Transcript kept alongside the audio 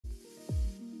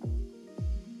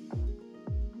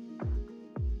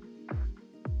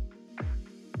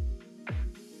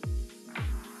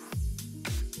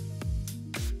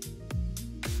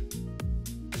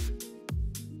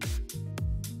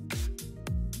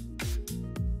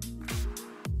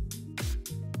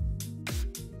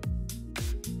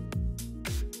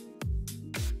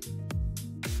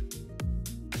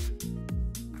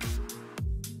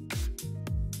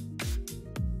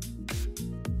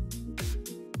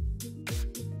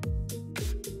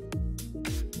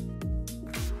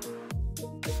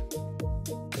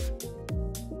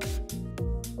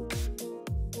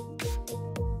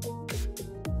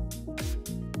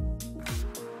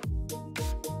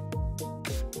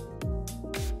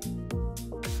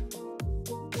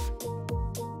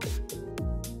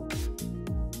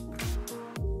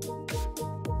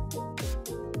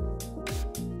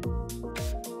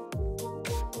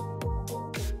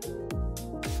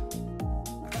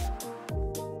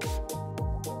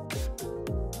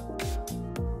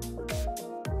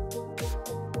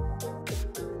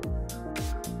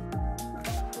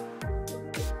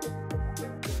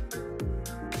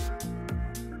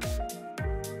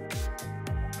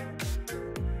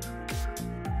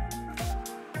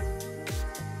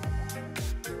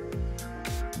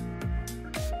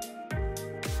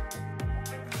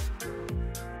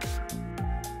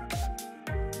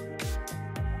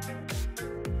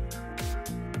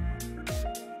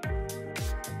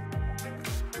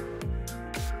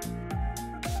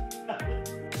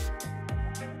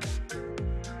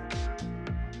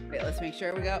make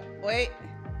sure we go. Wait.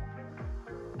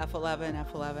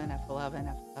 F11, F11,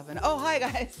 F11, F11. Oh, hi,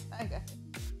 guys. Hi, guys.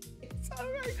 It's all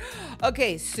right.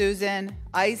 Okay, Susan,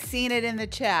 I seen it in the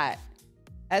chat.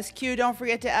 SQ, don't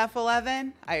forget to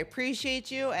F11. I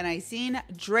appreciate you. And I seen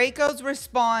Draco's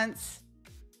response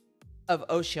of,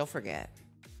 oh, she'll forget.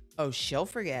 Oh, she'll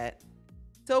forget.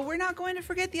 So we're not going to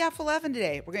forget the F11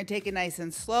 today. We're going to take it nice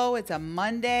and slow. It's a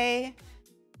Monday.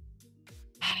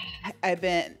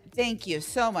 Thank you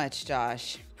so much,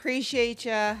 Josh. Appreciate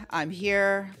you. I'm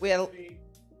here.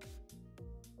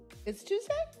 It's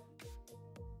Tuesday?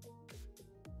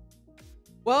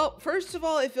 Well, first of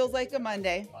all, it feels like a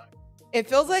Monday. It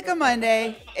feels like a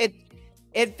Monday.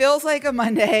 It feels like a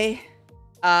Monday.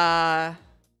 I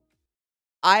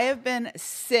have been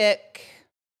sick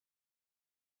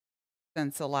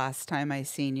since the last time I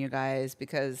seen you guys,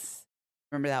 because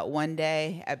remember that one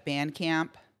day at band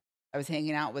camp, I was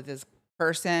hanging out with this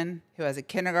person who has a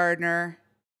kindergartner,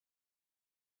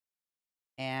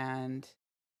 and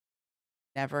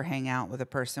never hang out with a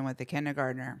person with a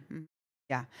kindergartner.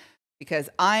 Yeah, because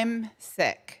I'm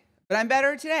sick, but I'm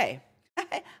better today.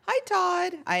 Hi,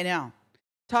 Todd. I know.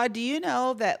 Todd, do you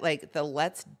know that like the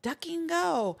Let's Ducking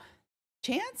Go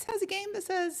Chance has a game that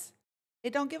says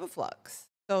it don't give a flux?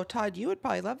 So Todd, you would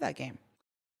probably love that game.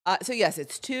 So yes,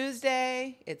 it's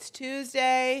Tuesday. It's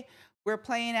Tuesday. We're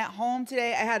playing at home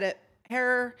today. I had a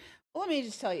hair. Well, let me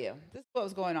just tell you, this is what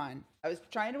was going on. I was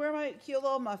trying to wear my cute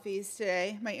little muffies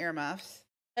today, my ear muffs.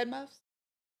 Head muffs?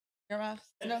 Ear muffs?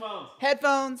 Headphones. No.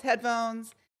 Headphones.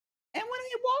 And when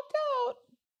I walked out,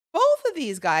 both of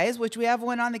these guys, which we have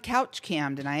one on the couch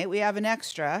cam tonight, we have an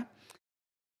extra,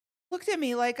 looked at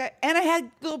me like, and I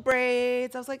had little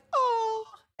braids. I was like, oh.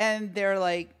 And they're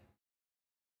like,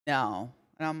 no.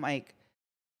 And I'm like,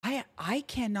 I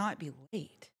cannot be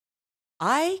late.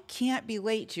 I can't be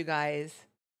late, you guys.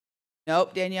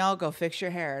 Nope, Danielle, go fix your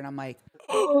hair. And I'm like,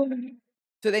 oh.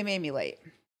 So they made me late.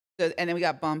 So, and then we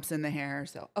got bumps in the hair.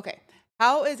 So, okay.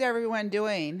 How is everyone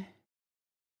doing?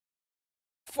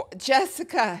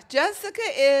 Jessica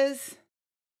is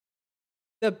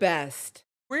the best.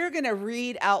 We're going to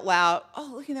read out loud.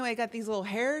 Oh, look at the way I got these little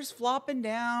hairs flopping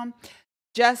down.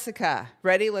 Jessica,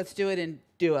 ready? Let's do it in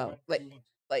duo.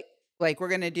 Like we're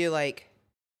going to do like,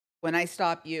 when I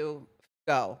stop you,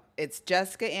 go. It's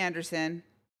Jessica Anderson.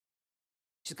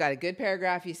 She's got a good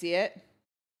paragraph. You see it?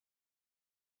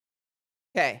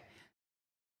 Okay.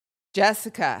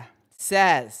 Jessica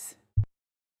says,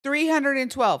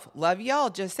 312. Love y'all.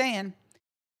 Just saying.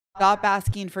 Stop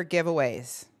asking for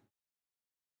giveaways.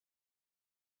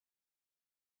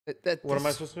 What am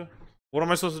I supposed to do? What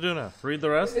am I supposed to do now? Read the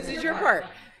rest? This is your part.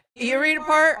 You read a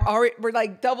part. We're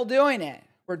like double doing it.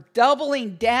 We're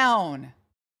doubling down.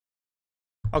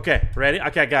 Okay, ready?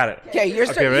 Okay, I got it. Okay, you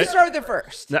start with the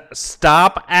first. Now,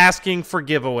 stop asking for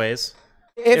giveaways.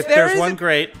 If there's one,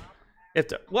 great.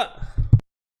 What?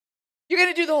 You're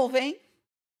going to do the whole thing?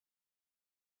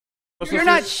 You're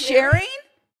not sharing?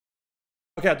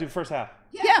 Okay, I'll do the first half.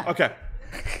 Yeah. Okay.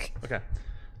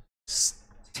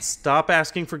 Stop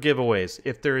asking for giveaways.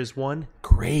 If there is one,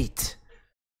 great.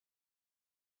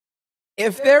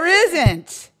 If there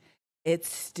isn't,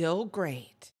 it's still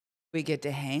great. We get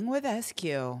to hang with SQ.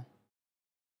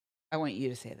 I want you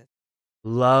to say this.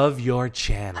 Love your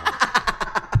channel.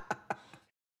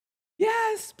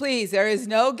 Yes, please. There is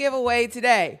no giveaway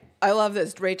today. I love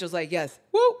this. Rachel's like, yes.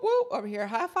 Woo, woo. Over here.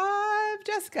 High five,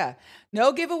 Jessica.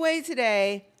 No giveaway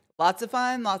today. Lots of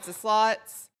fun. Lots of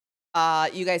slots.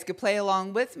 You guys could play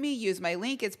along with me. Use my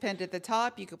link. It's pinned at the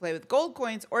top. You could play with gold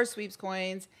coins or sweeps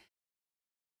coins.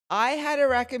 I had a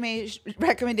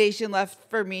recommendation left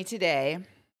for me today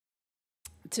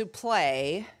to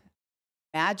play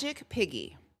Magic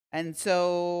Piggy. And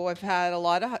so I've had a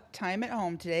lot of time at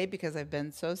home today because I've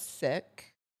been so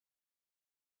sick.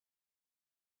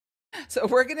 So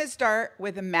we're going to start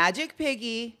with a Magic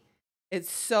Piggy. It's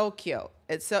so cute.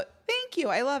 Thank you.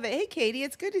 I love it. Hey, Katie,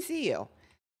 it's good to see you.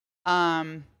 So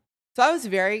I was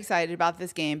very excited about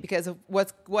this game because of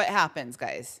what happens,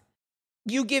 guys.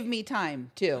 You give me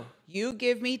time too. You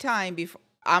give me time before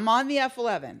I'm on the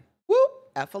F11.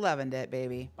 Whoop, F11'd it,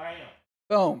 baby. Bam.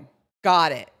 Boom.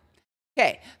 Got it.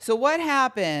 Okay. So what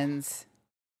happens?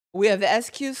 We have the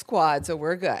SQ squad, so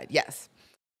we're good. Yes.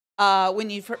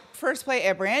 When you first play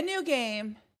a brand new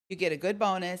game, you get a good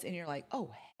bonus and you're like,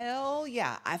 oh, hell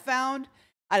yeah. I found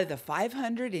out of the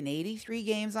 583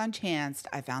 games on Chanced,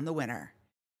 I found the winner.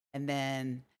 And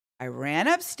then I ran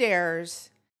upstairs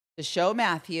to show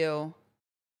Matthew,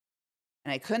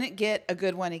 and I couldn't get a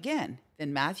good one again.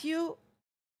 Then Matthew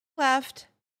left.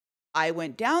 I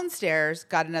went downstairs,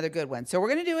 got another good one. So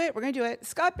we're going to do it.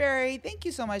 Scott Berry, thank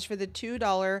you so much for the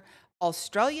 $2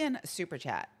 Australian super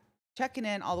chat. Checking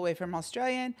in all the way from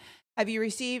Australian. Have you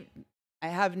received? I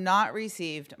have not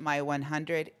received my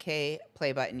 100K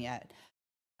play button yet.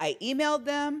 I emailed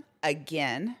them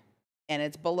again, and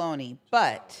it's baloney.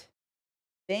 But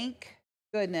thank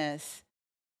goodness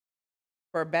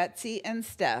for Betsy and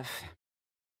Steph.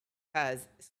 Because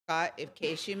Scott, in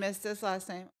case you missed this last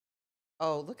time,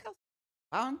 oh, look how,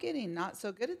 wow, I'm getting not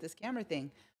so good at this camera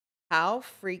thing. How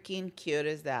freaking cute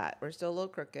is that? We're still a little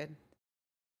crooked.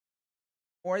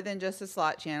 More than just a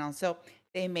slot channel. So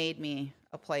they made me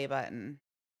a play button.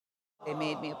 They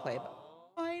made me a play button.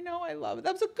 I know, I love it.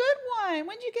 That was a good one.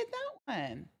 When did you get that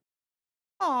one?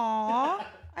 Aw,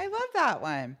 I love that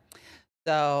one.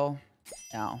 So,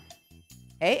 no.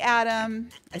 Hey, Adam.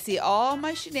 I see all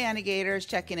my shenanigators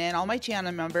checking in, all my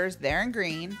channel members. They're in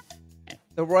green.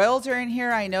 The Royals are in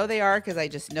here. I know they are because I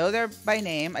just know they're by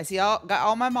name. I see got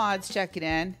all my mods checking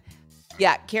in.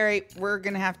 Yeah, Carrie, we're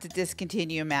going to have to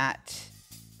discontinue Matt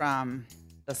from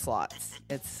the slots.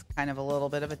 It's kind of a little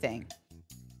bit of a thing.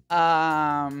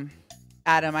 Adam,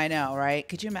 I know, right?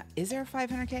 Could you is there a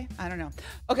 500K? I don't know.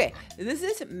 Okay, this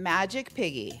is Magic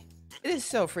Piggy. It is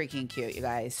so freaking cute, you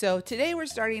guys. So today we're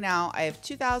starting out. I have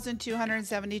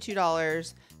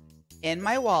 $2,272 in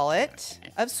my wallet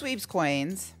of sweeps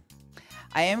coins.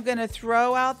 I am going to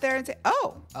throw out there and say,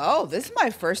 oh, this is my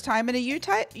first time in a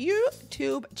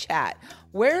YouTube chat.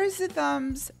 Where is the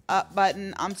thumbs up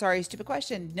button? I'm sorry, stupid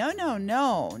question. No,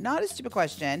 not a stupid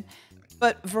question.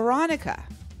 But Veronica,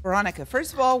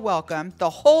 first of all, welcome. The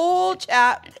whole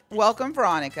chat, welcome,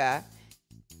 Veronica.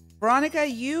 Veronica,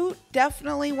 you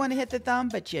definitely want to hit the thumb,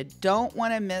 but you don't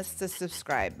want to miss the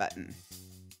subscribe button.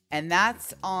 And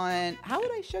that's on, how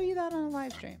would I show you that on a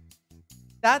live stream?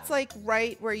 That's like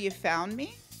right where you found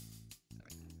me.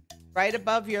 Right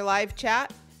above your live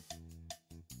chat.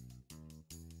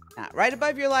 Right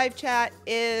above your live chat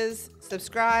is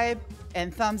subscribe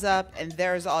and thumbs up, and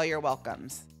there's all your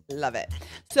welcomes. Love it.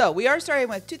 So we are starting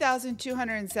with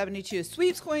 2,272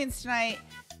 sweeps coins tonight.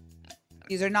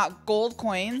 These are not gold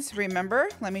coins. Remember,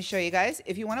 let me show you guys.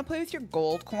 If you want to play with your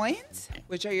gold coins,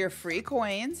 which are your free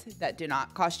coins that do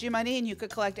not cost you money and you could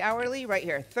collect hourly, right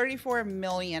here, 34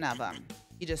 million of them.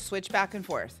 You just switch back and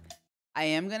forth. I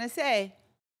am going to say,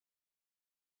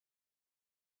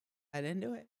 I didn't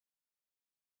do it.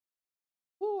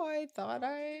 Oh, I thought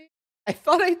I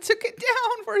took it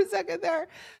down for a second there.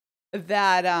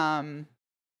 That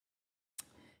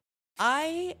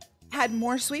I had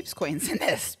more sweeps coins than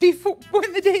this before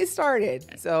when the day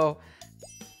started. So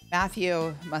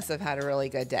Matthew must have had a really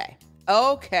good day.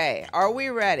 Okay, are we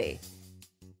ready?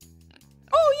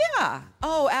 Oh yeah.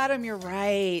 Oh, Adam, you're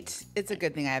right. It's a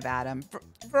good thing I have Adam.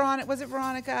 Veronica, was it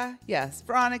Veronica? Yes,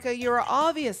 Veronica, you are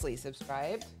obviously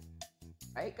subscribed,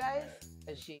 right, guys?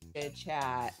 As she did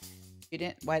chat. You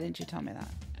didn't. Why didn't you tell me that?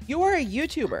 You are a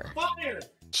YouTuber. Fire.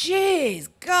 Jeez,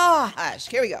 gosh.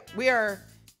 Here we go. We are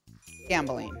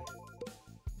gambling.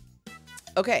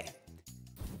 Okay.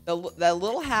 The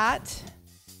little hat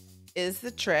is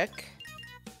the trick.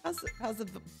 How's the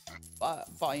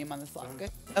volume on the slot?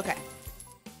 Good. Okay.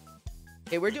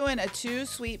 Okay, we're doing a 2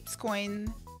 sweeps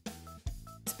coin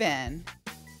spin.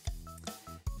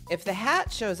 If the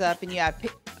hat shows up and you have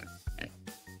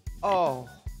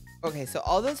okay, so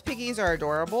all those piggies are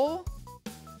adorable.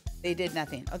 They did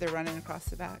nothing. Oh, they're running across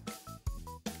the back.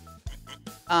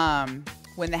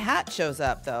 When the hat shows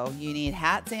up, though, you need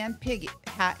hat and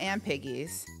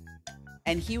piggies,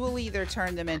 and he will either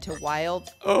turn them into wild.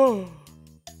 Oh,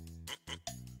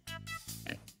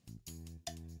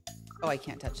 I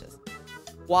can't touch this.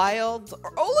 Wild.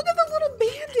 Oh, look at the little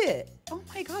bandit. Oh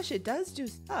my gosh, it does do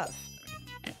stuff.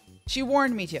 She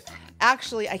warned me to.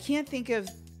 Actually, I can't think of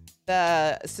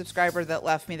the subscriber that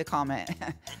left me the comment,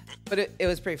 but it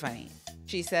was pretty funny.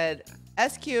 She said,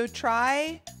 SQ,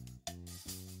 try.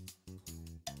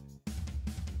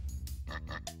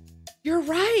 You're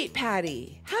right,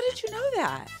 Patty. How did you know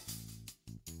that?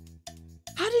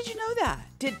 How did you know that?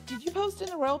 Did you post in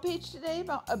the Royal page today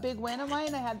about a big win of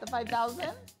mine? I had the 5,000.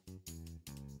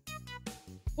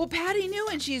 Well, Patty knew,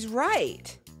 and she's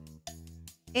right.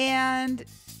 And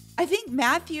I think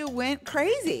Matthew went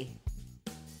crazy.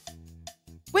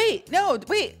 Wait, no,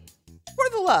 wait. For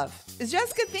the love. Does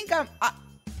Jessica think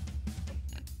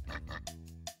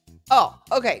Oh,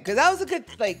 okay, because that was a good,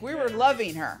 like, we were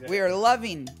loving her. Yeah. We were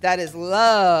loving, that is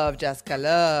love, Jessica,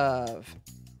 love.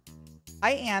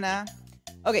 Hi, Anna.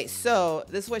 Okay, so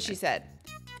this is what she said.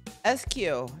 SQ,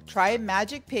 try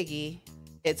Magic Piggy.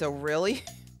 It's a really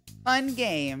fun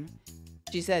game.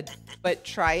 She said, but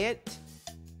try it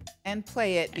and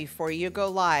play it before you go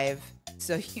live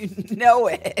so you know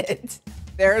it.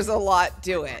 There's a lot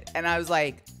to it. And I was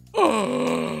like,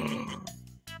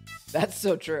 That's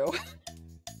so true.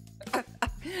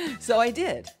 So I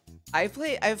did. I've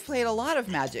played a lot of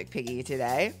Magic Piggy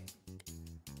today.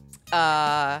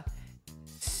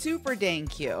 Super dang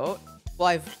cute.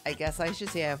 Well, I guess I should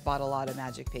say I've bought a lot of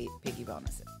Magic Piggy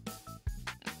bonuses.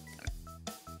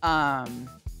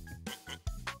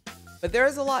 But there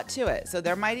is a lot to it. So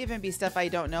there might even be stuff I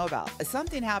don't know about.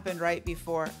 Something happened right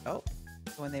before,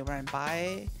 when they run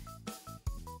by.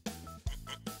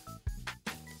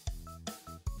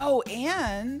 Oh,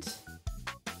 and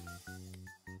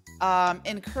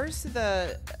in Curse of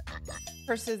the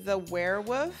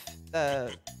Werewolf,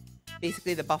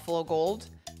 basically the Buffalo Gold,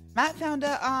 Matt found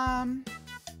a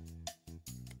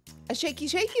shaky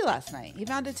last night. He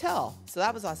found a till. So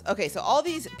that was awesome. Okay, so all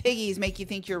these piggies make you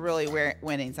think you're really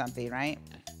winning something, right?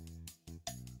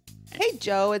 Hey,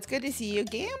 Joe, it's good to see you.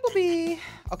 Gamblebee.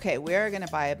 Okay, we're going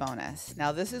to buy a bonus.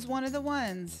 Now, this is one of the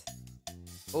ones.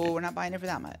 Oh, we're not buying it for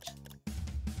that much.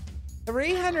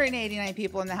 389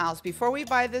 people in the house. Before we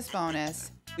buy this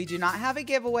bonus, we do not have a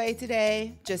giveaway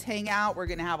today. Just hang out. We're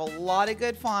going to have a lot of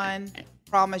good fun.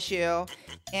 Promise you.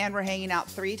 And we're hanging out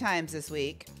 3 times this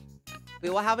week. We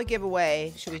will have a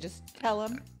giveaway. Should we just tell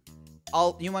them?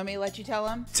 You want me to let you tell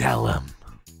them? Tell them.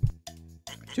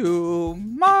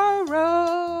 Tomorrow.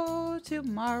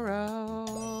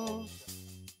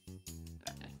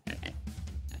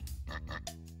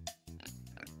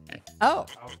 Oh.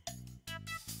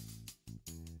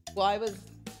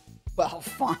 Well,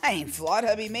 fine. Slot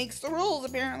Hubby makes the rules,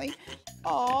 apparently.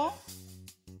 Oh,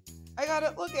 I got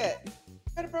it. Look it.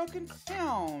 Got a broken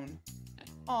crown.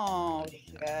 Oh,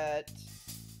 shit.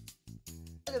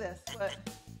 Look at this. What?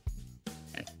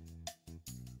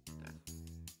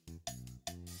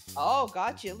 Oh,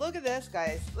 got you. Look at this,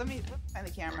 guys. Let me find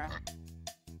the camera.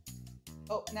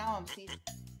 Oh, now I'm seeing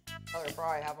color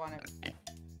bra I have on it.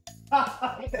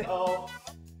 Oh.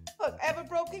 Look, I have a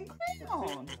broken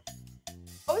crown.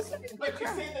 Oh, it's not a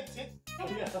crown.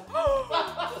 What?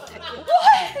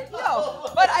 No,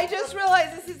 but I just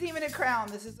realized this isn't even a crown.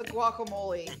 This is a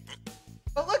guacamole.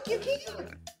 But look, you can.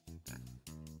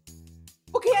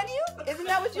 Well, can you? Isn't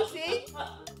that what you see?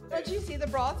 Don't you see the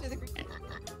bra through the green?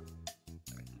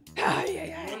 Oh,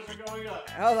 yeah. What's going up?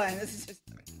 Hold on, this is just.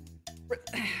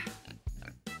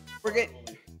 We're good.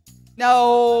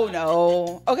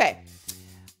 No. Okay.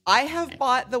 I have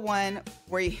bought the one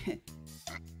where you.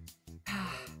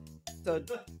 So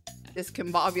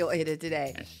discombobulated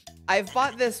today. I've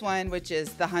bought this one, which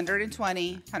is the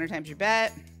 120, 100 times your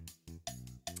bet.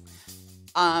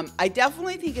 I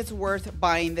definitely think it's worth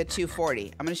buying the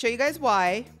 240. I'm going to show you guys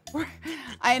why.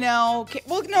 I know.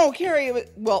 Well, no, Carrie.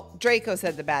 Well, Draco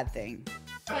said the bad thing.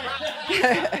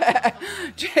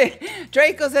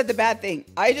 Draco said the bad thing.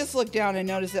 I just looked down and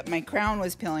noticed that my crown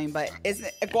was peeling, but it's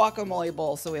a guacamole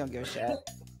bowl, so we don't give a shit.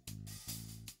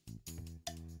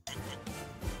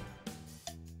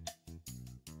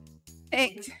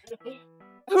 Thanks.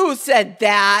 Who said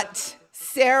that?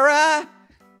 Sarah?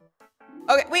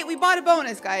 Okay, wait, we bought a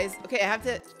bonus, guys. Okay, I have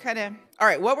to kind of. All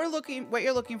right, what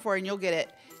you're looking for, and you'll get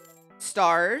it.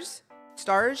 Stars.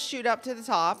 Stars shoot up to the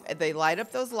top, and they light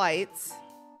up those lights.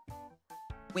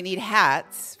 We need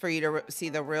hats for you to see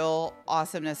the real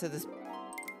awesomeness of this.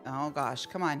 Oh gosh,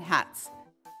 come on, hats.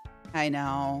 I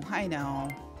know.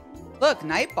 Look,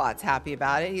 Nightbot's happy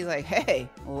about it. He's like, hey,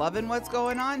 loving what's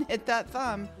going on? Hit that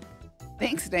thumb.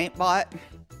 Thanks, Nightbot.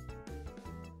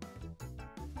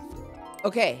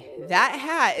 Okay, that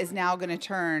hat is now going to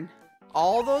turn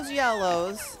all those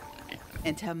yellows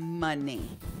into money.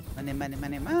 Money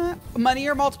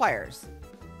or multipliers.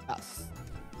 Yes.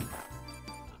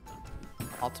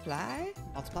 Multiply.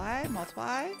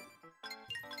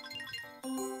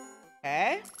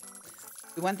 Okay.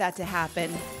 We want that to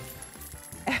happen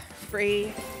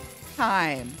every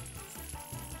time.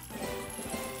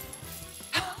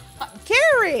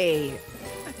 Carrie!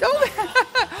 Don't.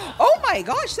 Oh my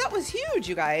gosh, that was huge,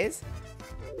 you guys.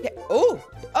 Yeah.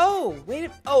 Oh, wait.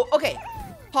 Oh, okay.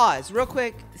 Pause real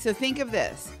quick. So think of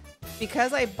this.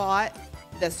 Because I bought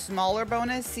the smaller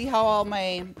bonus, see how all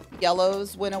my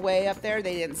yellows went away up there?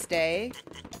 They didn't stay.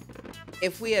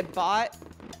 If we had bought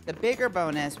the bigger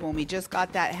bonus when we just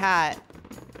got that hat,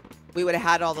 we would have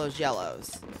had all those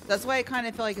yellows. That's why I kind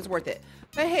of feel like it's worth it.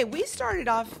 But hey, we started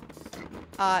off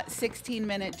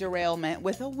 16-minute derailment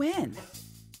with a win.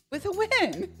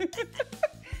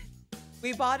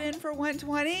 We bought in for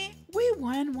 120. We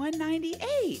won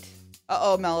 198.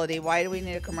 Uh-oh, Melody, why do we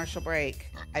need a commercial break?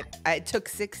 I took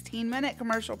 16-minute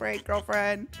commercial break,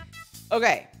 girlfriend.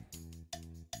 Okay.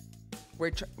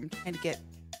 I'm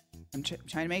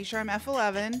trying to make sure I'm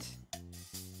F11'd.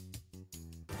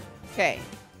 Okay.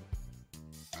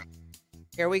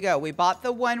 Here we go. We bought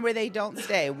the one where they don't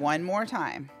stay one more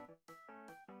time.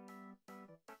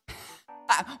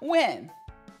 Win.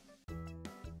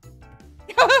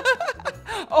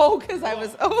 Oh, because I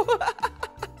was, oh.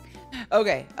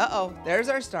 Okay, uh-oh, there's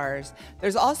our stars.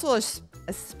 There's also a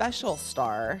special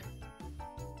star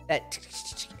that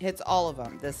hits all of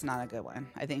them. This is not a good one.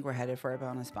 I think we're headed for a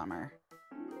bonus bummer.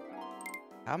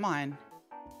 Come on.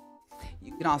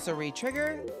 You can also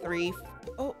re-trigger 3.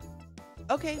 Oh,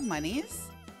 okay, monies.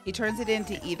 He turns it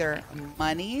into either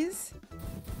monies.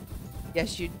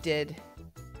 Yes, you did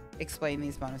explain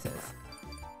these bonuses.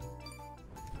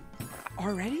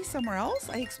 Already somewhere else?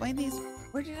 I explained these.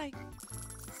 Where did I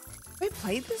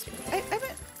played this? I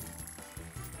haven't.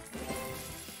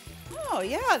 Oh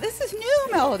yeah, this is new,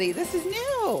 Melody. This is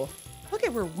new. Look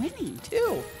at, we're winning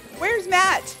too. Where's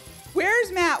Matt?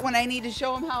 Where's Matt when I need to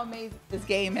show him how amazing this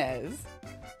game is?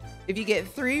 If you get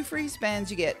 3 free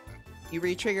spins, you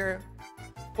re-trigger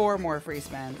 4 more free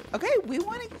spins. Okay, we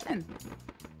won again.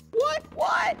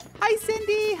 What? Hi,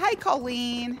 Cindy. Hi,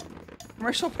 Colleen.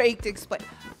 Commercial break to explain.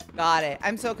 Got it.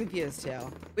 I'm so confused too.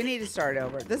 We need to start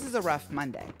over. This is a rough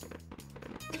Monday.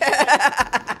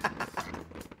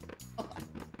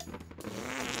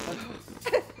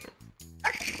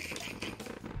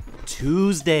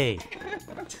 Tuesday.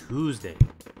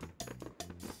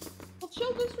 Well,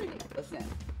 show this ridiculousness.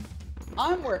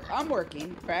 I'm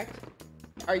working, correct?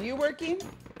 Are you working?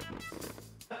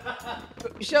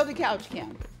 Show the couch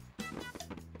cam.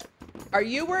 Are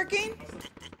you working?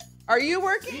 Are you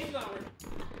working? He's not working.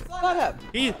 Shut up.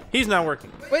 He's not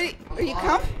working. Wait, are you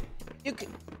comfy?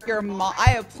 I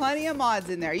have plenty of mods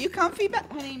in there. Are you comfy?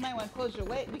 Honey, you might want to close your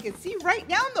leg. We can see right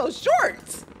down those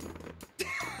shorts.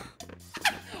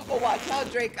 Oh, watch out,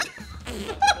 Drake.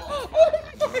 Oh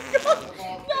my God.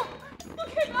 No, you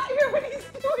cannot hear what he's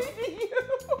doing to you.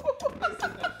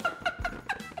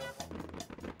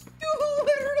 You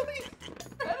literally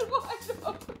spread wide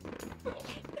open.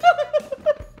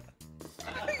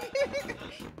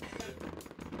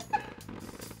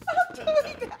 Stop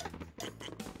doing that.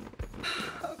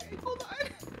 Okay, hold on.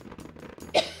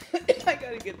 I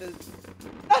gotta get this.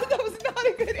 That was not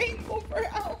a good angle for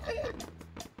Alvin.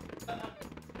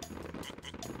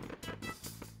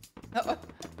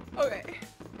 Okay.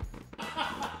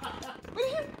 What are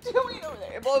you doing over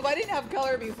there? Well, if I didn't have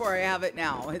color before, I have it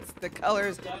now. It's the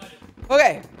colors.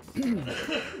 Okay.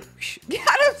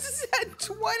 Adam said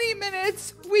 20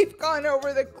 minutes. We've gone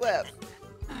over the cliff.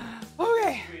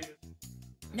 Okay.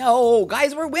 No,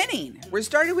 guys, we're winning. We're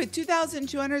started with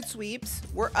 2,200 sweeps.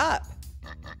 We're up.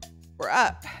 We're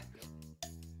up.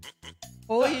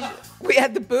 Holy, we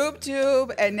had the boob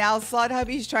tube, and now Slot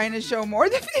Hubby's trying to show more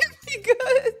than 50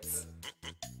 goods.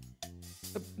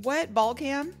 What? Ball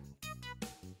cam?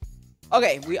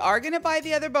 Okay, we are going to buy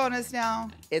the other bonus now.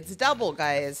 It's double,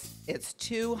 guys. It's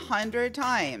 200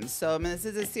 times. So, I mean, this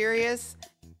is a serious...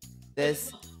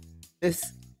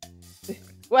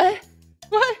 What?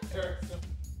 What?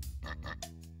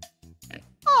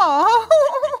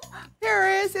 Oh,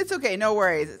 Paris. It's okay. No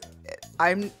worries.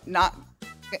 I'm not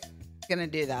going to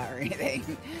do that or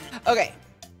anything. Okay.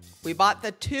 We bought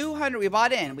the 200. We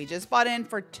bought in. We just bought in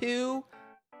for 2.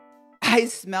 I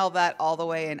smell that all the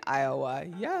way in Iowa.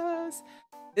 Yes.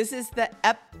 This is the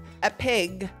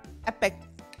epic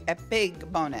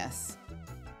bonus.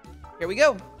 Here we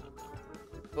go.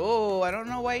 Oh, I don't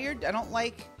know why I don't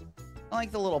like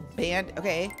the little band.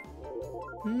 Okay.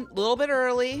 A little bit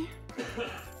early.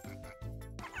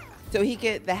 So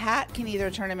the hat can either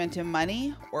turn him into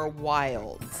money or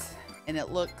wilds. And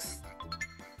it looks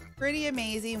pretty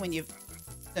amazing when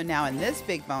so now in this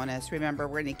big bonus, remember,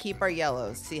 we're going to keep our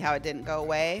yellows. See how it didn't go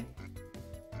away?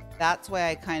 That's why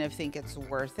I kind of think it's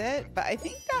worth it. But I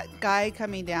think that guy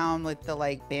coming down with the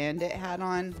like bandit hat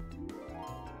on,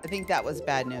 I think that was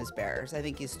Bad News Bears. I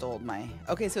think he stole my...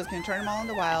 Okay, so it's going to turn them all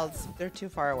into wilds. They're too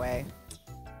far away.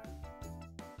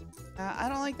 I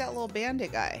don't like that little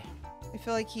bandit guy. I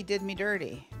feel like he did me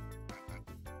dirty.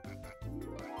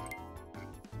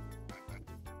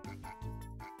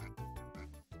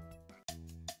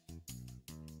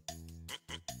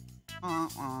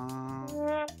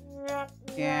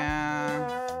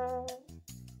 Yeah.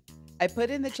 I put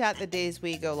in the chat the days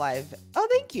we go live. Oh,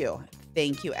 thank you.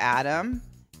 Thank you, Adam.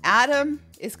 Adam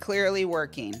is clearly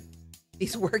working.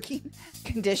 These working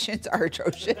conditions are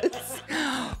atrocious.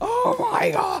 Oh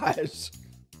my gosh.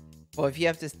 Well, if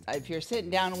you're sitting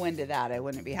downwind to that, I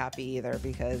wouldn't be happy either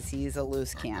because he's a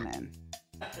loose cannon.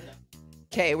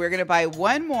 Okay, we're gonna buy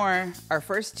one more. Our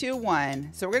first 2 won.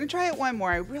 So we're gonna try it one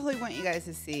more. I really want you guys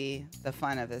to see the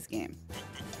fun of this game.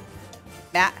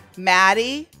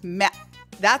 Maddie,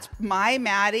 that's my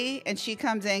Maddie, and she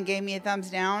comes in, gave me a thumbs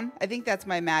down. I think that's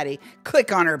my Maddie.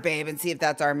 Click on her, babe, and see if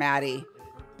that's our Maddie.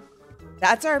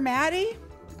 That's our Maddie?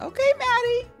 Okay,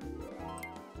 Maddie.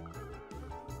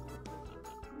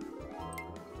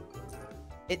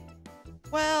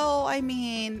 Well, I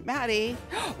mean, Maddie,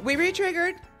 we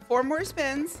re-triggered 4 more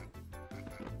spins.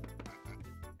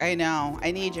 I know.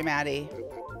 I need you, Maddie.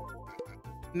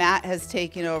 Matt has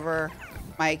taken over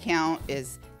my account.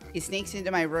 He sneaks into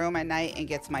my room at night and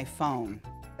gets my phone.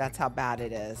 That's how bad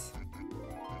it is.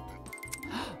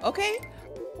 Okay.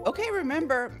 Okay,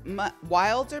 remember,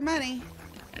 wilds are money.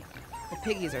 The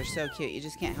piggies are so cute. You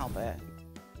just can't help it.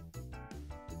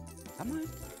 Come on.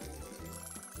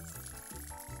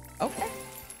 Okay.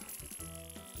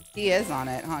 He is on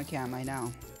it, huh, Cam? I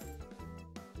know.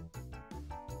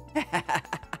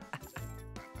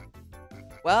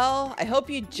 Well, I hope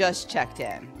you just checked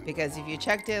in, because if you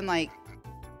checked in like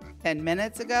 10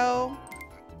 minutes ago,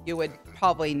 you would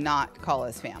probably not call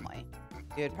us family.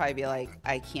 You would probably be like,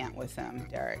 I can't with them,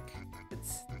 Derek.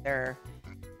 They're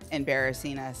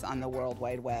embarrassing us on the World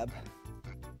Wide Web.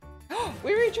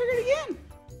 We re-triggered again.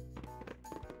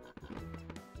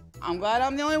 I'm glad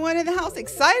I'm the only one in the house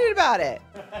excited about it.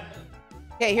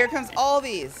 Okay, here comes all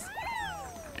these.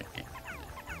 Look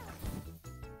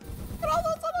at all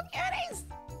those little kitties.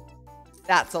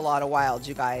 That's a lot of wilds,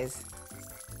 you guys.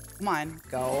 Come on,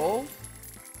 go.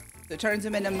 So it turns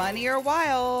them into money or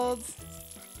wilds.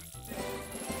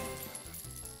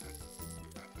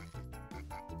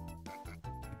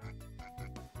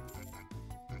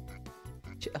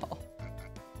 Chill.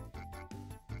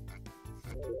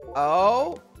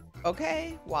 Oh.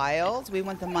 Okay, wilds. We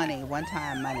want the money.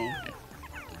 One-time money.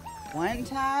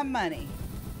 One-time money.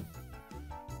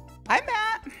 Hi,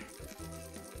 Matt.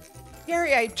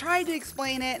 Gary, I tried to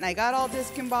explain it, and I got all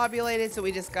discombobulated, so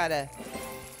we just gotta...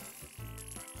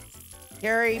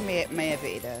 Gary may have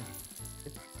ate a...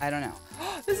 I don't know.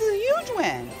 This is a huge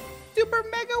win. Super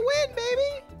mega win,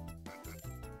 baby.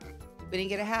 We didn't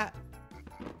get a hat.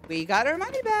 We got our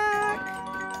money back.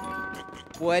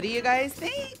 What do you guys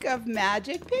think of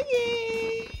Magic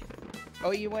Piggy?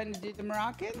 Oh, you want to do the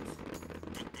Moroccans?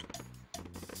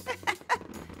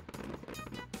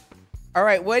 All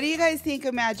right, what do you guys think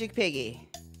of Magic Piggy?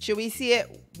 Should we see it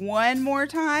one more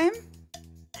time?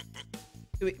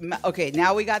 Okay,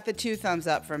 now we got the 2 thumbs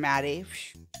up for Maddie.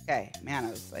 Okay, man,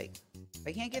 I was like, if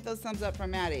I can't get those thumbs up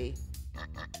from Maddie,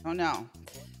 oh no.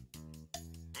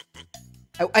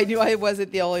 I knew I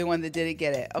wasn't the only one that didn't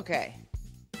get it. Okay.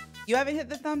 You haven't hit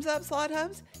the thumbs up,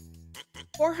 SLOUGHHOUSE?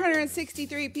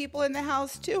 463 people in the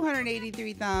house,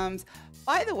 283 thumbs.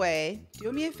 By the way,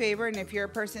 do me a favor, and if you're a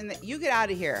person that you get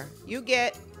out of here, you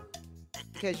get,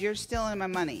 because you're still in my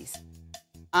monies.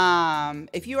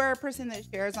 If you are a person that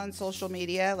shares on social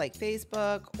media like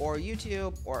Facebook or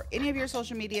YouTube or any of your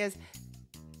social medias,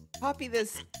 copy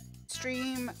this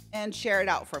stream and share it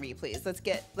out for me, please. Let's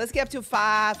get up to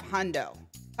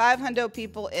 500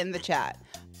 people in the chat.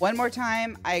 One more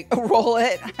time, I roll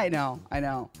it. I know.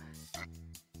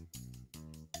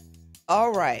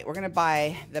 All right, we're gonna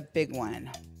buy the big one.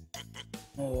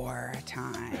 More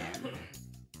time.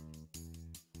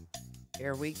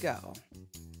 Here we go.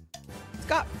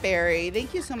 Scott Berry,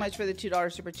 thank you so much for the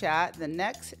 $2 super chat. The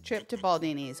next trip to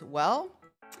Baldini's. Well,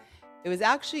 it was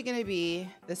actually gonna be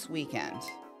this weekend.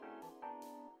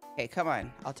 Okay, come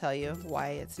on. I'll tell you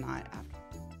why it's not after.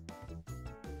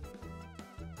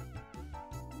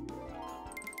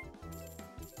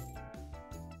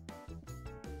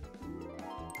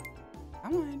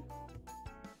 Come on.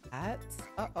 Hats.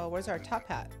 Uh-oh, where's our top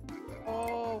hat?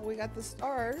 Oh, we got the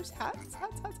stars. Hats.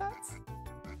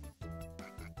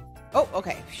 Oh,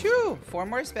 okay. Phew. 4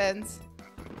 more spins.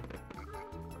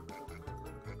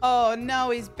 Oh, no,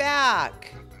 he's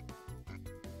back.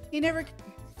 He never...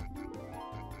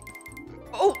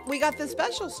 Oh, we got the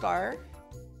special star.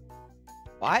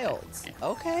 Wilds.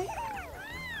 Okay.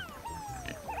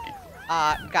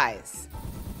 Guys.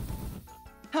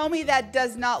 Tell me that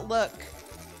does not look...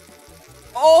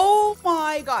 Oh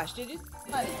my gosh. Did you see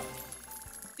the money?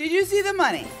 Did you see the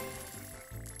money?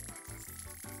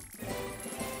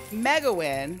 Mega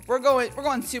win. We're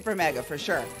going super mega for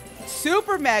sure.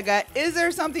 Super mega. Is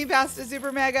there something past a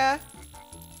super mega?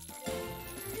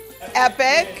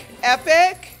 Epic.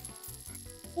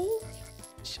 Oh,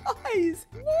 guys.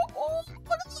 Oh, look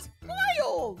at those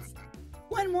wilds.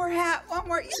 One more hat. One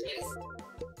more. Yes.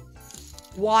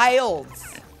 Wilds.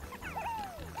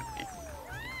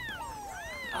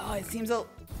 Oh, it seems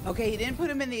okay. He didn't put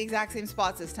them in the exact same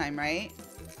spots this time, right?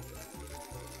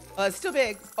 It's still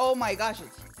big. Oh my gosh,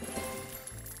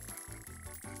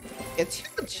 it's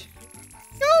huge.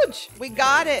 Huge. We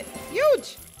got it.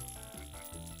 Huge.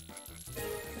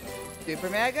 Super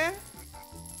mega.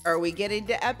 Are we getting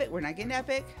to epic? We're not getting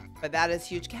epic, but that is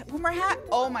huge. One more hat.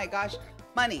 Oh my gosh.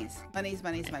 Monies. Monies,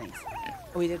 monies, monies.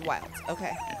 Oh, we did wilds.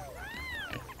 Okay.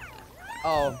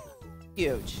 Oh,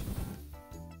 huge.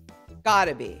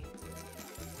 Gotta be.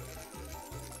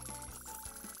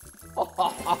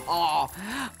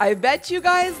 I bet you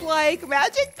guys like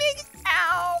Magic Pig.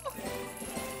 Ow!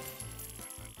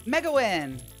 Mega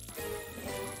win.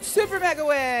 Super mega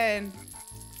win.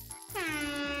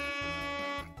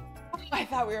 I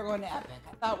thought we were going to epic.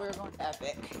 I thought we were going to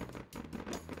epic.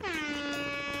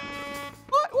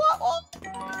 What?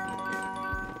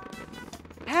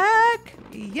 Heck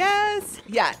yes.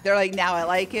 Yeah, they're like, now I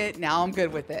like it. Now I'm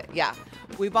good with it. Yeah.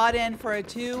 We bought in for a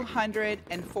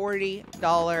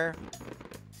 $240.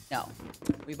 No.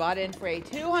 We bought in for a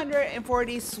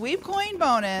 240 sweep coin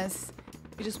bonus.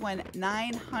 We just won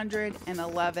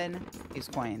 911 these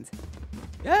coins.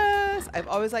 Yes. I've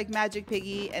always liked Magic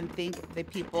Piggy and think that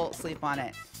people sleep on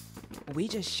it. We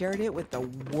just shared it with the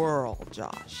world,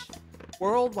 Josh.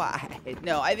 Worldwide.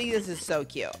 No, I think this is so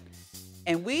cute.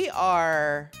 And we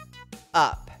are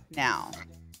up now.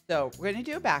 So we're going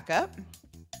to do a backup.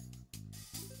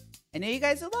 I knew you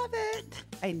guys would love it.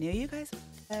 I knew you guys would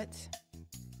love it.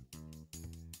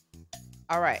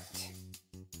 All right.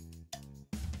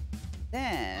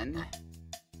 Then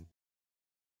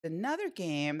another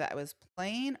game that I was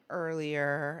playing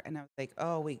earlier, and I was like,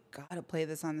 oh, we got to play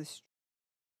this on the stream.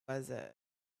 What was it?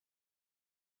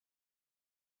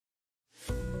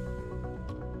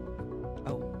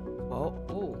 Oh.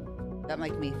 That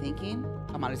like me thinking?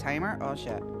 I'm on a timer? Oh,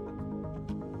 shit.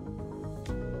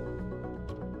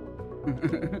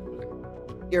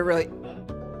 You're really...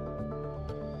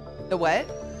 The what?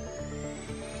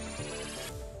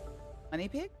 Money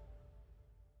pig?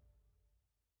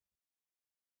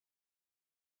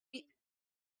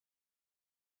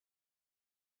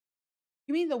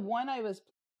 You mean the one I was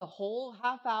the whole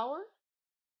half hour?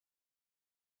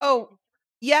 Oh,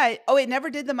 yeah. Oh, it never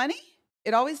did the money?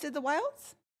 It always did the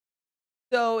wilds?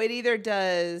 So it either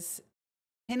does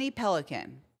Penny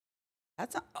Pelican.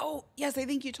 That's not, oh, yes, I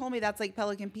think you told me that's like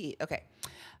Pelican Pete. Okay.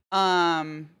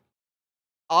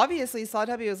 Obviously,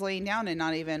 SLOUGHHOUSE was laying down and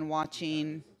not even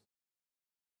watching.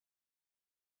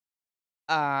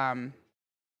 Oh,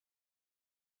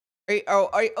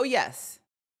 yes.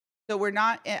 So we're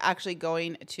not actually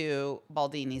going to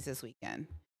Baldini's this weekend.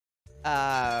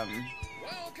 And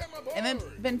then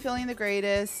been feeling the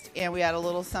greatest, and we had a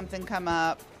little something come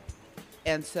up,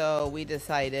 and so we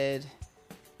decided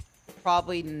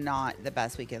probably not the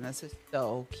best weekend. This is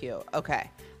so cute. Okay,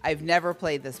 I've never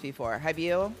played this before. Have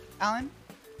you, Alan?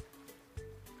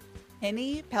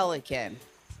 Penny Pelican.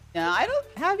 No, I don't.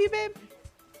 Have you, babe?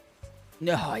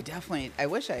 No, I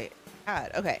wish I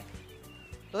had. Okay.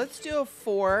 So let's do a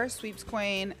 4 sweeps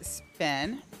coin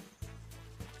spin.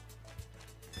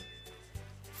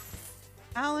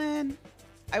 Alan,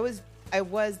 I was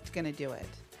gonna do it.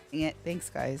 Dang it. Thanks,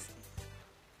 guys.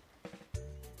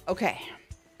 Okay.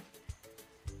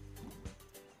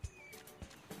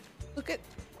 Look at,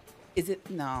 is it?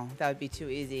 No, that would be too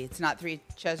easy. It's not 3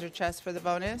 treasure chests for the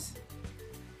bonus.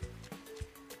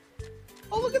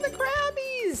 Oh, look at the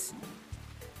crabbies.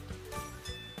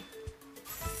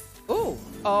 Ooh.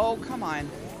 Oh, come on.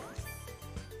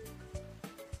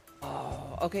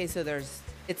 Oh, okay. So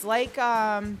it's like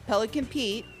Pelican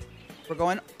Pete.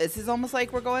 This is almost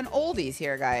like we're going oldies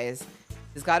here, guys.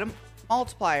 It's got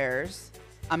multipliers.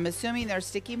 I'm assuming there's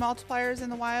sticky multipliers in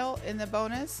the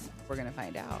bonus. We're going to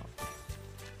find out.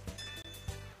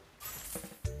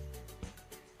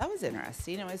 That was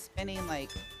interesting. It was spinning like,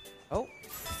 oh.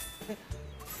 We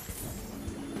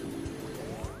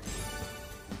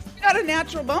got a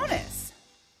natural bonus.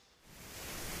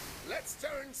 Let's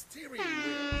turn steering wheel.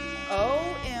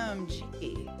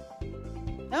 OMG.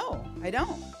 No, I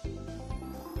don't.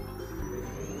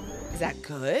 Is that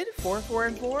good? 4, 4,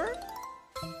 and 4?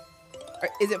 Or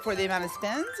is it for the amount of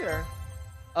spins or?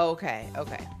 Okay,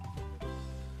 okay.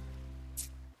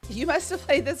 You must have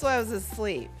played this while I was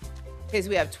asleep. Okay, so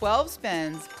we have 12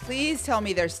 spins. Please tell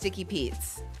me they're sticky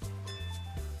Pete's.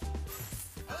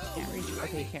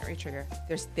 Okay, you can't re-trigger.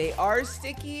 They are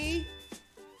sticky.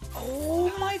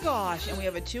 Oh my gosh. And we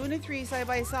have a 2 and a 3 side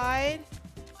by side.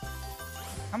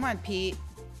 Come on, Pete.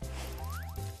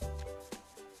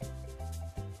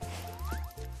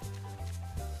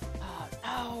 Oh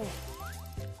no.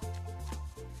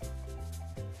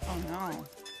 Oh no.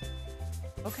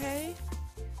 Okay.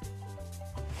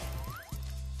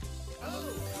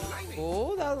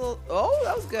 Oh, that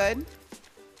was good.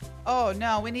 Oh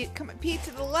no, we need, come on, Pete,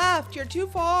 to the left. You're too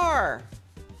far.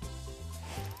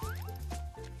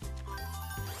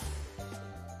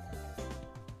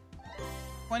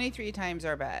 23 times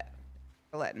our bet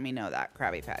for letting me know that,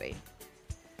 Krabby Patty.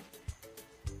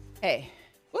 Hey,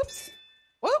 whoops.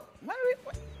 Whoop.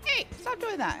 Hey, stop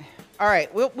doing that. All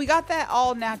right, well, we got that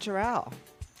all natural.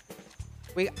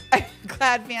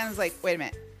 Glad fans like, wait a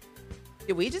minute.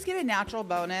 Did we just get a natural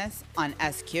bonus on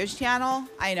SQ's channel?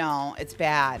 I know, it's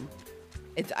bad.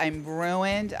 I'm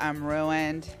ruined. I'm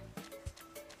ruined.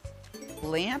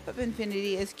 Lamp of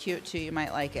Infinity is cute too. You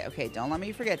might like it. Okay, don't let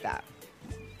me forget that.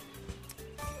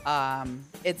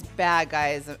 It's bad,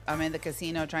 guys. I'm in the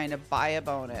casino trying to buy a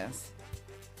bonus.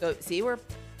 So see, we're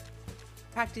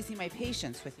practicing my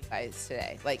patience with you guys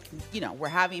today. Like, you know, we're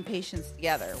having patience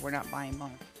together. We're not buying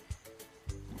bonus.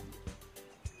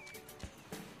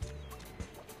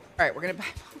 All right, we're gonna buy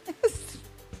bonus.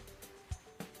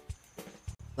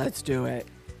 Let's do it.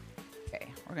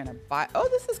 Okay, we're gonna buy. Oh,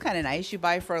 this is kind of nice. You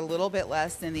buy for a little bit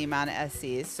less than the amount of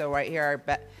SCs. So right here,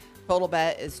 our total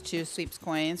bet is 2 sweeps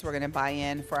coins. We're gonna buy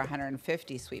in for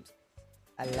 150 sweeps.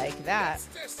 I like that.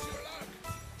 Let's test your luck.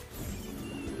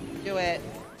 Do it.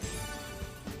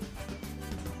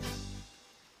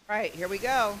 All right, here we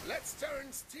go. Let's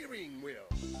turn steering wheel.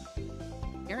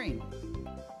 Hearing.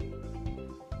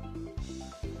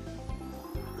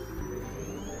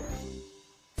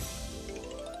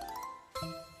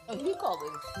 Oh, he called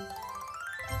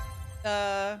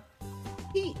it.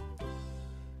 Pete.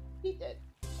 He did.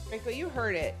 Draco, you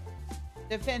heard it.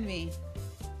 Defend me.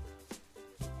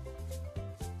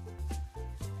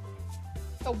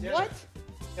 So what?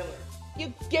 Killer.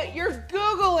 You're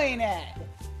Googling it.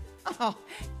 Oh,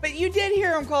 but you did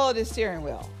hear him call it a steering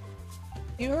wheel.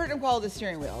 You heard him call it a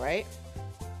steering wheel, right?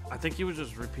 I think he was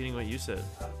just repeating what you said.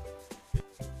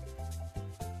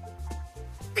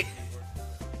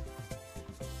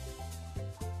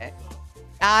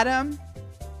 Adam.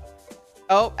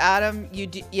 Oh, Adam, you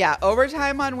do, yeah,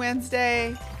 overtime on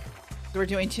Wednesday. So we're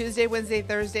doing Tuesday, Wednesday,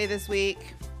 Thursday this week.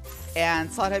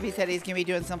 And Slot Hubby said he's gonna be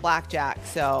doing some blackjack.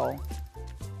 So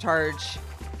charge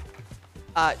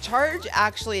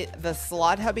actually the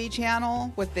Slot Hubby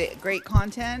channel with the great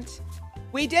content.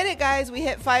 We did it, guys. We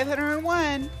hit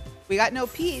 501. We got no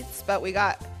Pete's, but we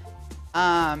got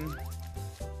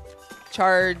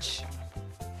charge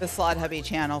the Slot Hubby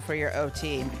channel for your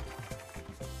OT.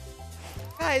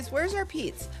 Guys, where's our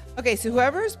Pete's? Okay, so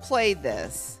whoever's played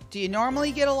this, do you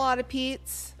normally get a lot of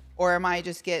Pete's, or am I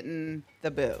just getting the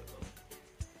boot?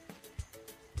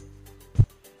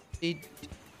 It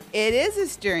is a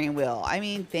steering wheel. I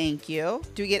mean, thank you.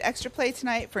 Do we get extra play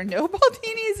tonight for no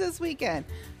Baldinis this weekend?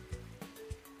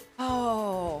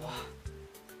 Oh.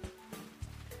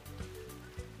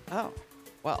 Oh.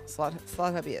 Well, Slot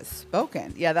Hubby has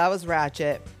spoken. Yeah, that was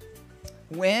Ratchet.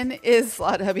 When is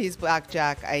Slot Hubby's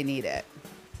blackjack? I need it.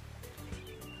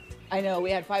 I know,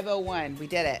 we had 501. We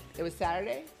did it. It was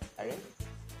Saturday?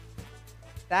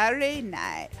 Saturday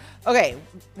night. Okay,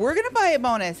 we're going to buy a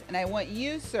bonus, and I want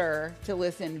you, sir, to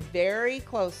listen very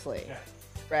closely. Okay.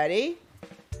 Ready?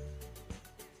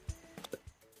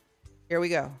 Here we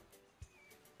go.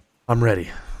 I'm ready.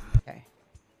 Okay.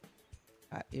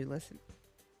 You listen.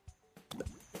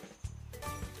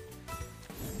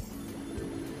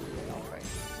 All right.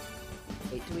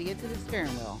 Wait till we get to the steering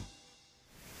wheel.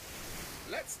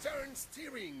 Let's turn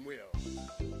steering wheel.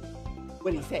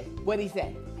 What'd he say? What'd he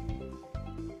say?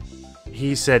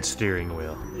 He said steering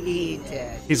wheel. He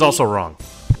did. He's also wrong.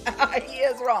 He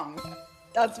is wrong.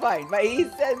 That's fine. But he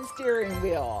said steering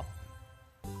wheel.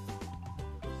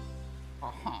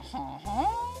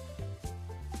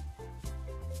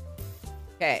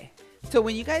 Okay. So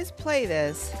when you guys play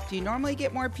this, do you normally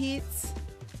get more Pete's?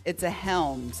 It's a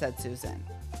helm, said Susan.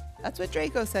 That's what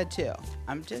Draco said too.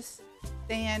 I'm just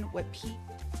saying what Pete.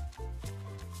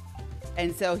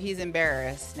 And so he's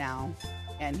embarrassed now,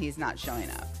 and he's not showing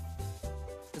up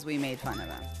because we made fun of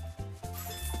him.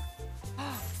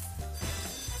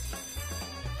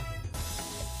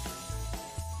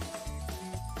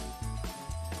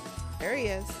 There he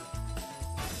is.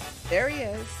 There he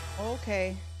is.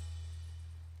 Okay.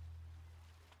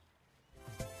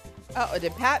 Oh,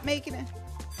 did Pat make it?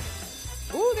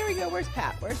 Ooh, there we go. Where's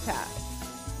Pat? Where's Pat?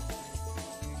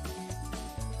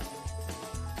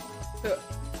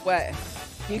 What?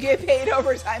 You get paid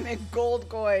overtime in gold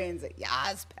coins.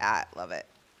 Yes, Pat. Love it.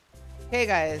 Hey,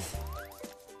 guys.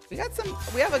 We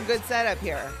have a good setup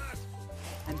here.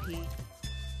 And Pete.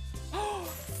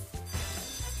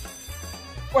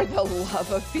 For the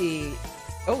love of Pete.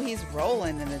 Oh, he's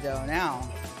rolling in the dough now.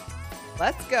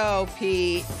 Let's go,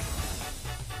 Pete.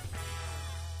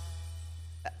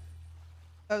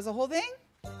 That was the whole thing?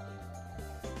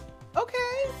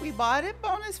 Okay, we bought it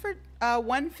bonus for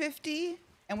 150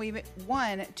 and we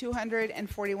won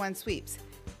 241 sweeps.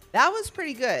 That was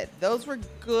pretty good. Those were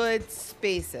good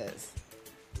spaces.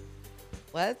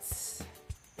 Let's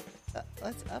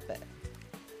up it.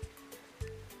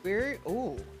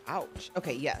 Ooh, ouch.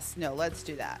 Okay, yes. No, let's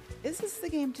do that. Is this the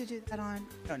game to do that on?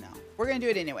 I don't know. We're going to do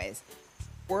it anyways.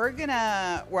 We're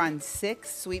on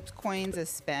 6 sweeps coins a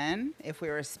spin if we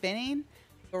were spinning.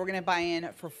 But we're going to buy in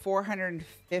for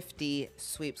 450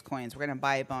 sweeps coins. We're going to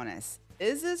buy a bonus.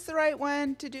 Is this the right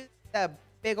one to do the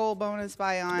big old bonus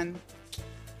buy on?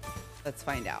 Let's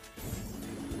find out.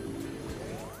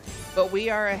 But we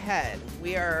are ahead.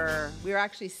 We are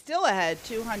actually still ahead.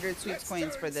 200 sweeps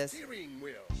coins for this.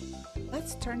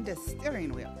 Let's turn the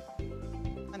steering wheel.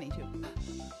 Funny too.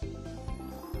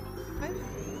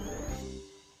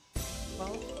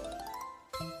 12.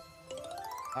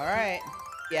 All right.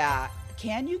 Yeah.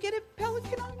 Can you get a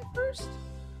pelican on it first?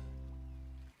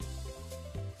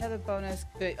 Another bonus.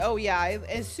 Good. Oh yeah,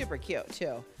 it's super cute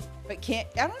too. But I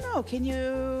don't know. Can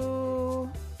you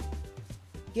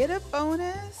get a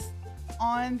bonus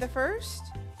on the first?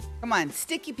 Come on,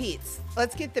 Sticky Pete's.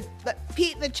 Let's get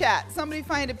Pete in the chat. Somebody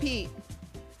find a Pete.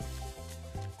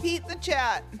 Pete in the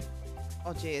chat.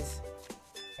 Oh, jeez.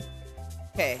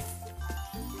 Okay.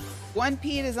 1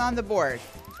 Pete is on the board.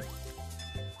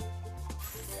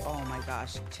 Oh my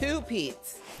gosh. 2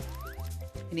 Pete's.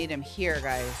 We need him here,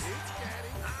 guys.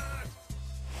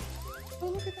 Oh,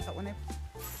 look at that. Oh,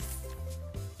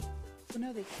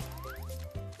 no, they...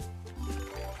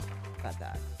 Got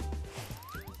that.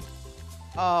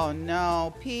 Oh,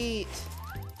 no. Pete.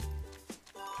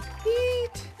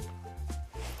 Pete.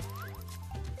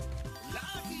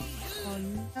 Oh,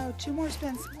 no. 2 more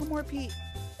spins. 1 more Pete.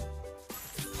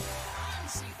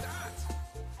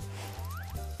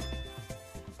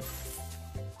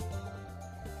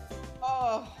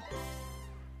 Oh.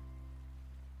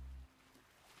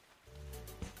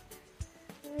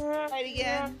 Right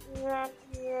again.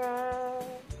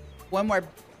 1 more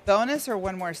bonus or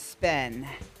 1 more spin?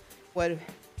 What?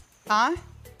 Huh?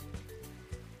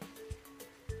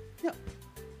 No.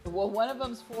 Well, one of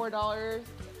them's $4,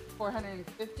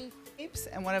 450 capes,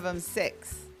 and one of them's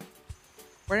 6.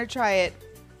 We're gonna try it.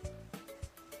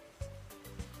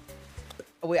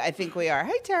 Oh, I think we are.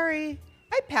 Hi, Terry.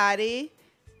 Hi, Patty.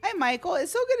 Hi, Michael.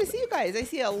 It's so good to see you guys. I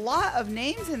see a lot of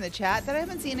names in the chat that I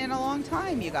haven't seen in a long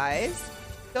time, you guys.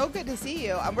 So good to see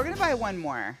you. We're gonna buy 1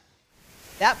 more.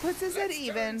 That puts us at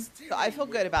even, so I feel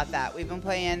good about that. We've been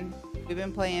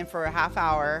playing for a half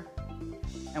hour,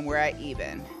 and we're at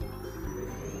even.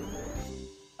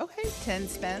 Okay, 10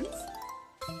 spins.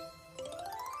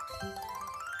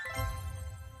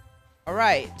 All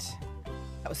right,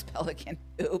 that was Pelican.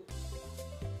 Oop.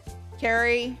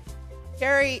 Carrie,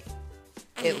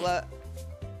 it look.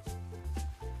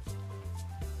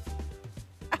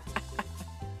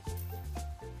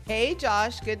 Hey,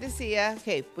 Josh, good to see ya.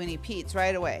 Okay, we need Pete's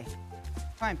right away.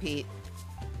 Come on, Pete.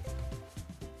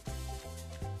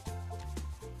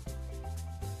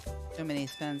 Too many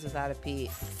spins without a Pete.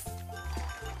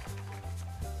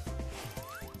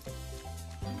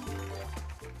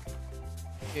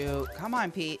 Shoot. Come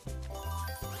on, Pete.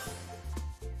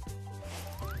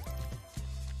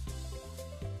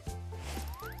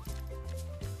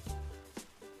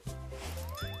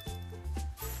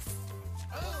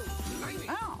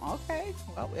 Oh, okay.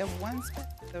 Well, we have 1 spin.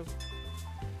 So. It's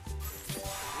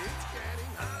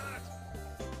getting hot.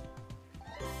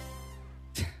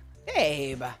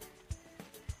 Babe.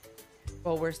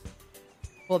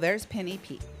 Well, there's Penny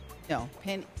Pete. No,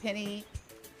 Penny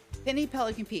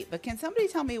Pelican Pete. But can somebody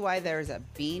tell me why there's a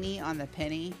beanie on the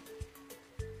penny?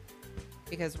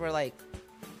 Because we're like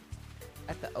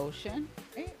at the ocean,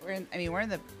 right? We're in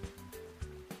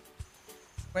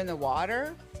the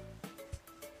water.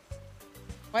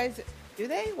 Why is it? Do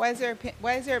they? Why is there?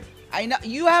 I know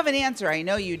you have an answer. I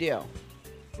know you do.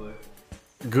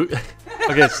 Okay,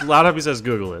 a lot of people says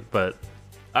Google it, but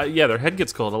yeah, their head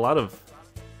gets cold. A lot of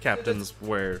captains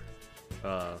wear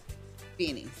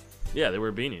Beanies. Yeah, they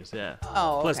wear beanies. Yeah.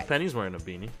 Oh, okay. Plus, Penny's wearing a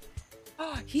beanie.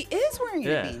 Oh, he is wearing a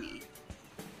beanie.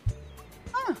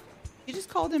 Huh? You just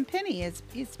called him Penny.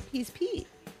 He's Pete.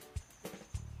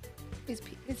 His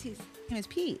name is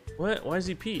Pete. What? Why is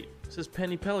he Pete? It says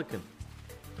Penny Pelican.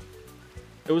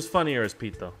 It was funnier as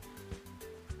Pete though.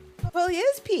 Well, he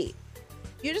is Pete.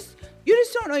 You just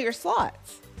don't know your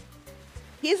slots.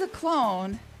 He's a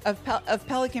clone of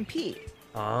Pelican Pete.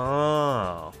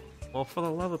 Oh. Well, for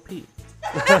the love of Pete.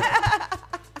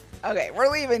 Okay, we're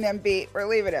leaving him, Pete. We're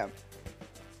leaving him.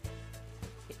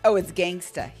 Oh, it's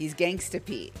Gangsta. He's Gangsta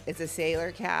Pete. It's a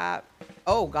sailor cap.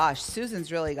 Oh gosh,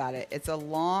 Susan's really got it. It's a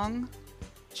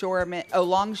longshoreman. Oh,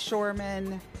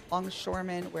 longshoremen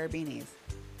wear beanies.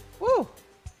 Woo.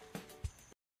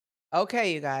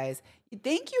 Okay, you guys.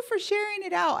 Thank you for sharing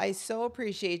it out. I so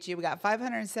appreciate you. We got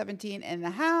 517 in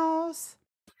the house.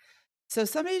 So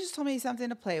somebody just told me something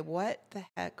to play. What the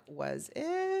heck was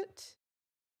it?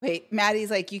 Wait,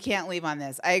 Maddie's like, you can't leave on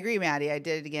this. I agree, Maddie. I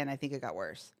did it again. I think it got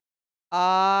worse.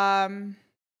 Money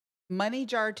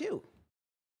Jar 2.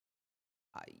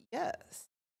 Yes.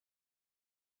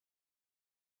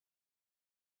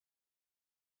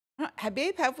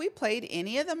 Babe, have we played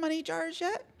any of the money jars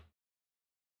yet?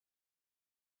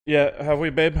 Yeah, have we,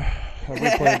 babe? Have we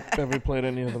played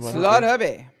any of the money Slot jars?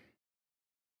 hubby.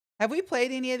 Have we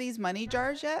played any of these money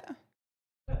jars yet?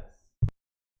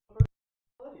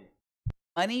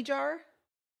 Money jar?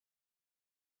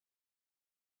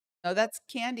 No, that's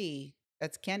candy.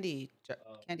 That's candy.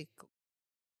 Candy.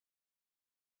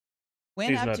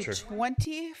 Went She's up not to sure.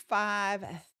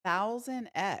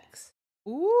 25,000x.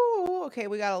 Ooh, okay.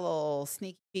 We got a little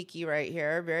sneaky peeky right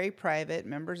here. Very private,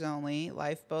 members only.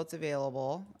 Lifeboats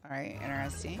available. All right,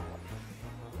 interesting.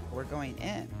 We're going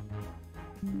in.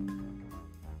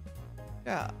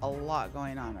 Got a lot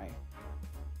going on, right?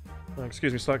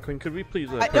 Excuse me, Slot Queen. Could we please?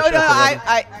 No, there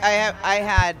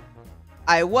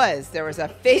was a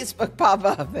Facebook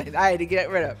pop-up that I had to get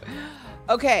rid of.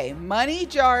 Okay, Money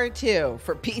Jar 2,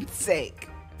 for Pete's sake.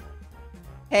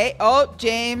 Hey, oh,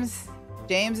 James.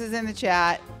 James is in the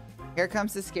chat. Here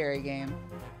comes the scary game.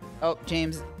 Oh,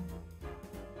 James.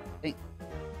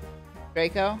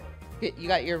 Draco, you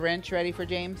got your wrench ready for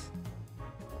James?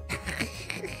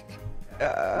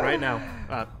 Right now.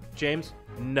 James,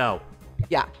 no.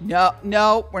 Yeah,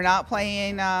 no, we're not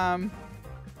playing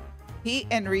Pete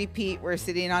and Repeat. We're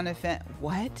sitting on a fence.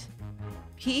 What?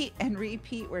 Pete and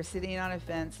Repeat. We're sitting on a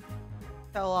fence.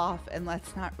 Fell off, and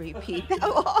let's not repeat that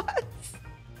loss.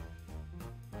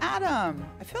 Adam,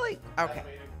 I feel like okay.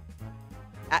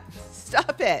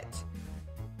 Stop it.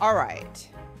 All right.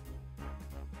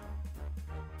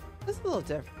 This is a little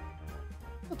different.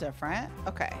 A little different.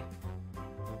 Okay.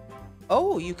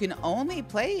 Oh, you can only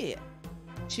play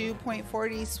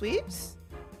 2.40 sweeps.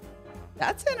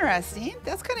 That's interesting.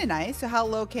 That's kind of nice. So how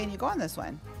low can you go on this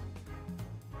one?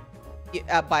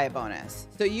 Buy a bonus.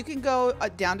 So you can go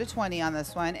down to 20 on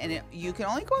this one, and you can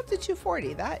only go up to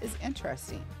 240. That is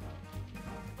interesting.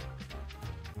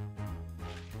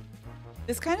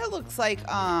 This kind of looks like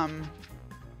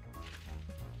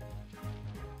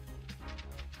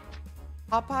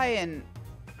Popeye and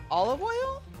olive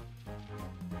oil.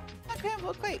 That kind of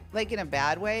look like in a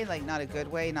bad way, like not a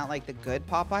good way, not like the good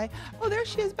Popeye. Oh, there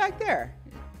she is back there.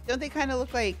 Don't they kind of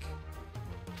look like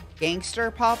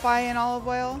gangster Popeye and olive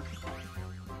oil?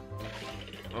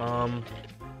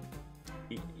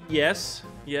 Yes,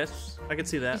 I could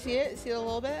see that. You see it? See it a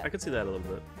little bit? I could see that a little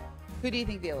bit. Who do you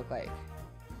think they look like?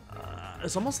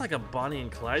 It's almost like a Bonnie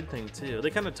and Clyde thing too. They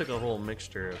kind of took a whole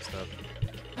mixture of stuff.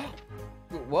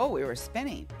 Whoa, we were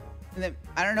spinning. And then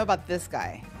I don't know about this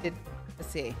guy.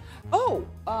 Let's see. Oh,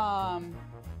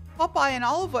 Popeye and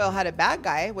olive oil had a bad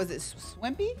guy. Was it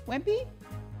Swimpy? Wimpy?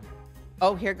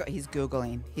 Oh, here go. He's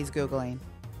googling.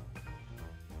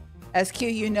 SQ,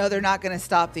 you know they're not going to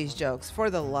stop these jokes. For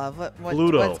the love,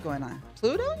 Pluto. What's going on?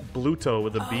 Pluto? Bluto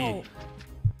with a B.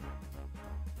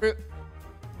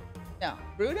 No,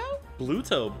 Bruto?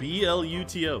 Bluto,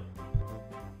 B-L-U-T-O.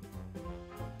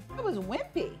 That was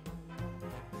Wimpy.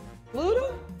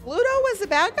 Pluto? Pluto was the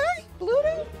bad guy?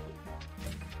 Pluto?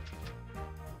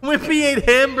 Wimpy ate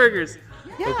hamburgers.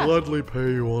 Yeah. I'll gladly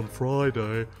pay you on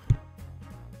Friday.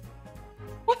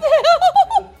 What the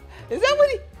hell? Is that what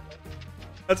he...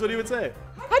 That's what he would say.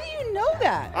 How do you know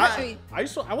that? I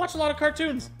watch a lot of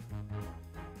cartoons.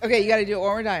 Okay, you got to do it one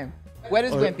more time. What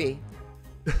is Wimpy?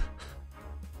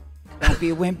 Don't be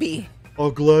wimpy. I'll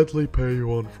gladly pay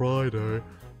you on Friday.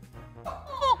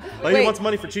 Lady wants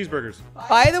money for cheeseburgers.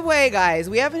 By the way, guys,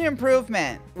 we have an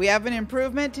improvement. We have an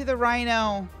improvement to the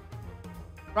rhino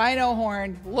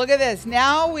horn. Look at this.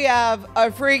 Now we have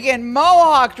a freaking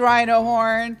mohawked rhino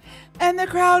horn, and the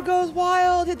crowd goes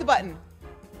wild. Hit the button.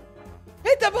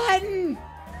 Hit the button.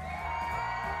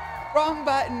 Wrong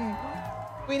button.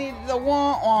 We need the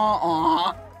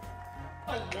wah-wah-wah.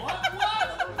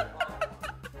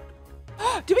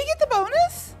 Do we get the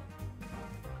bonus?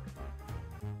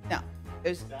 No.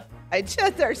 I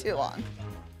just there too long.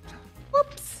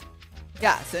 Whoops.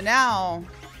 Yeah, so now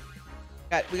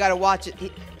we got to watch it.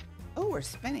 Oh, we're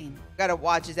spinning. We got to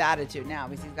watch his attitude now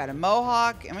because he's got a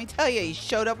mohawk. And let me tell you, he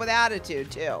showed up with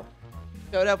attitude too.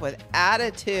 Showed up with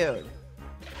attitude.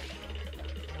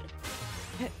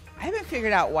 I haven't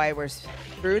figured out why we're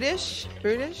brutish.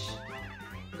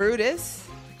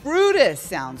 Brutus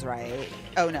sounds right.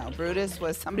 Oh no, Brutus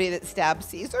was somebody that stabbed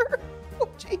Caesar. Oh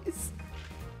jeez.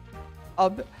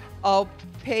 I'll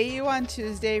pay you on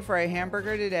Tuesday for a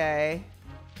hamburger today.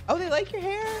 Oh, they like your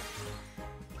hair?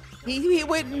 He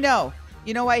wouldn't know.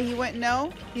 You know why he wouldn't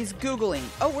know? He's Googling.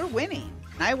 Oh, we're winning.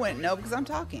 I wouldn't know because I'm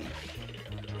talking.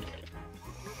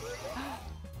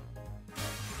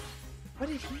 What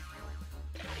did he?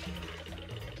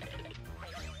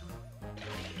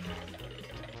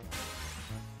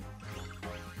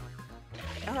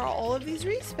 Are all of these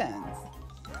respins?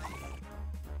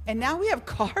 And now we have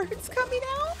cards coming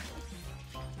out?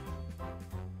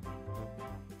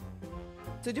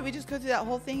 So do we just go through that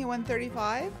whole thing at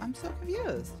 135? I'm so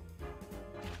confused.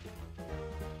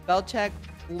 Spell check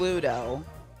Ludo.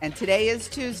 And today is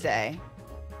Tuesday.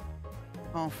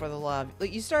 Oh, for the love.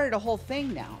 Look, you started a whole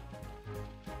thing now.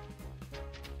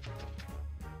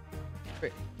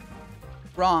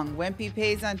 Wrong. Wimpy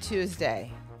pays on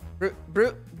Tuesday.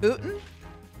 Bootin?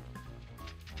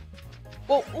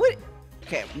 Well, what?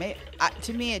 Okay,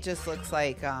 to me it just looks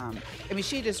like, I mean,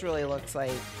 she just really looks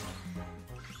like,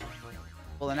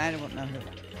 well, then I don't know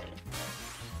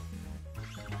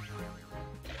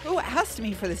who asked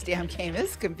me for this damn game.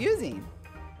 This is confusing.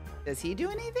 Does he do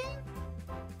anything?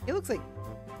 He looks like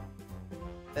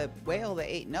the whale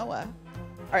that ate Noah.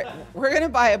 All right, we're going to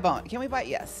buy a bonus. Can we buy?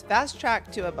 Yes. Fast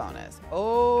track to a bonus.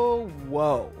 Oh,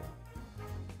 whoa.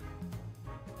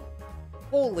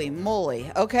 Holy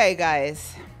moly. Okay,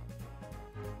 guys.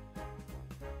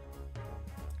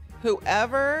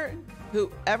 Whoever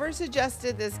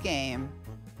suggested this game,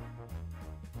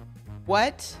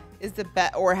 what is the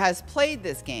best, or has played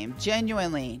this game,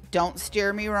 genuinely, don't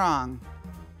steer me wrong.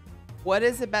 What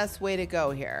is the best way to go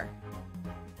here?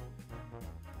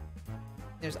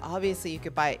 There's obviously, you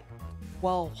could buy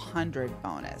 1,200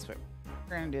 bonus. We're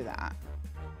going to do that.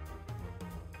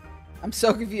 I'm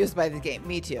so confused by the game.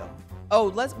 Me too.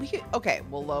 Oh, okay,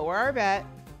 we'll lower our bet.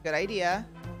 Good idea.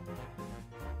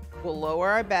 We'll lower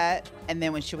our bet. And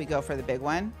then should we go for the big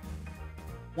one?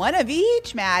 One of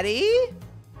each, Maddie.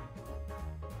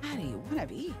 Maddie, one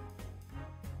of each.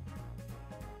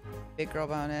 Big girl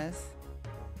bonus.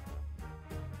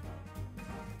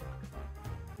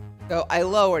 So I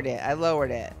lowered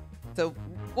it. So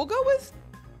we'll go with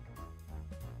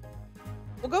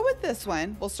this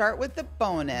one. We'll start with the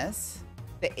bonus,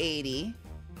 the 80.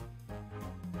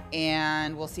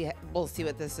 And we'll see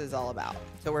what this is all about.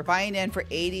 So we're buying in for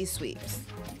 80 sweeps.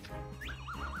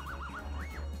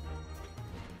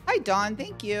 Hi, Dawn.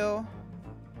 Thank you.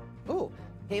 Oh,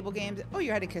 table games. Oh,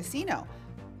 you're at a casino.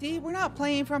 See, we're not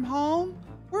playing from home.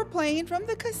 We're playing from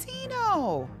the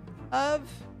casino of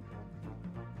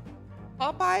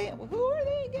Popeye. Who are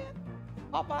they again?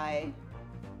 Popeye.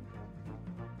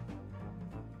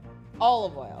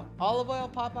 Olive oil. Olive oil,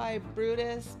 Popeye,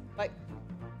 Brutus, like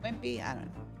Wimpy. I don't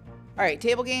know. All right,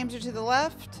 table games are to the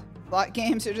left. Slot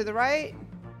games are to the right.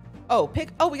 Oh,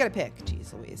 we gotta pick.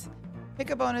 Jeez Louise. Pick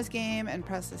a bonus game and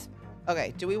press this.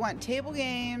 Okay, do we want table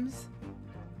games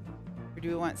or do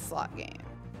we want slot game?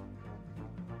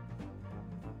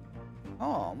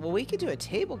 Oh, well, we could do a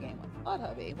table game with Slot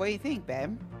Hubby. What do you think,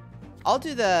 babe? I'll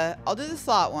do the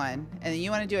slot one, and then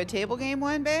you want to do a table game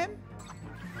one, babe?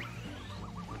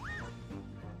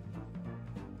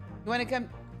 You want to come?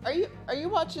 Are you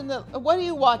watching what are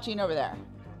you watching over there?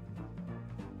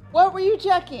 What were you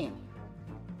checking?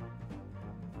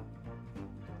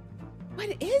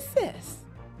 What is this?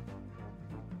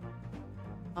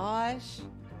 Gosh.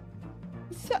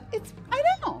 I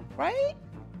know, right?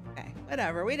 Okay,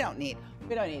 whatever. We don't need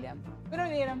him.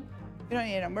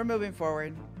 We're moving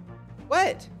forward.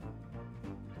 What?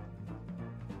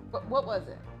 What was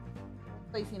it?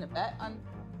 Placing a bet on.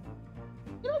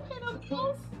 You don't pay no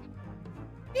bills?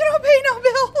 You don't pay no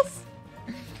bills?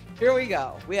 Here we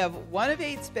go. We have 1 of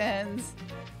 8 spins.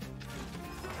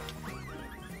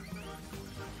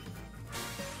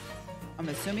 I'm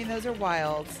assuming those are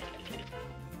wilds.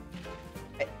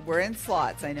 We're in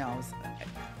slots, I know.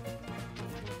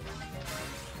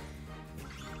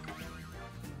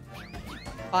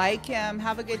 Bye, Kim.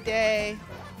 Have a good day.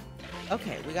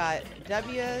 Okay, we got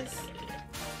W's.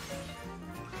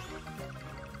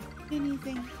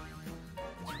 Anything.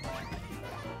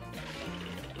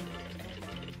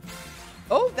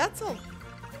 Oh, that's a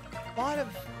lot of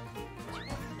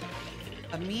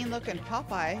a mean-looking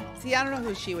Popeye. See, I don't know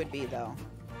who she would be, though.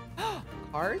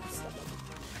 Cards?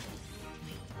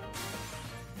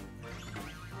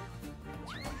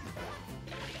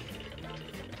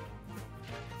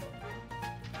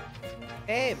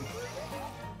 Babe,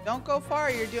 don't go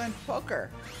far. You're doing poker.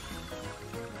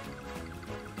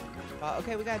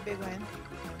 Okay, we got a big win.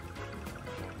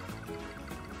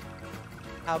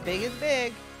 How big is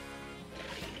big?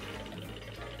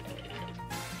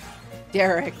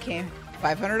 Derek came.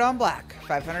 500 on black.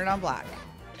 500 on black.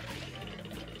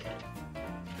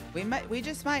 We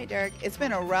just might, Derek. It's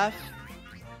been a rough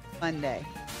Monday.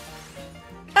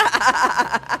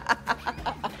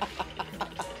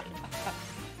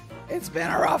 It's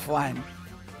been a rough one.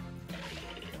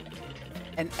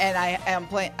 And I am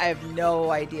playing. I have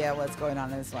no idea what's going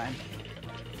on in this one.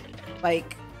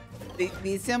 Like,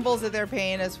 these symbols that they're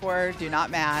paying us for do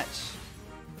not match.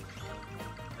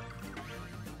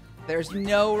 There's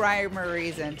no rhyme or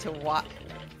reason to what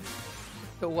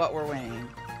we're winning.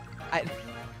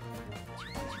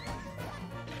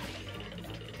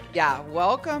 Yeah,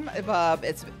 welcome, Bub.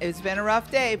 It's been a rough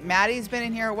day. Maddie's been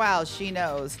in here a while. She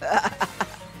knows.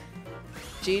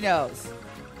 She knows.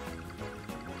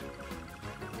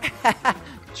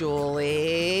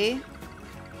 Julie.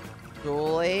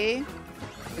 The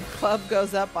club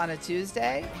goes up on a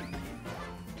Tuesday.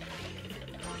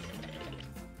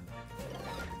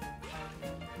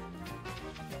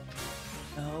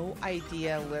 No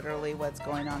idea literally what's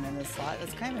going on in this slot.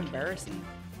 It's kind of embarrassing.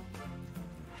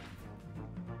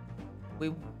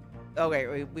 We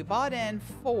bought in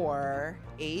for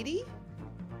 80.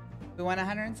 We won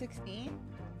 116.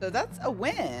 So that's a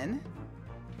win.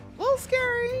 A little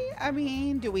scary. I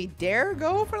mean, do we dare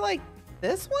go for like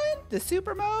this one? The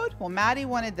super mode? Well, Maddie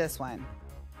wanted this one.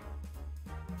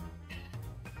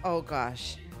 Oh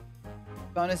gosh.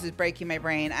 Bonus is breaking my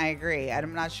brain. I agree.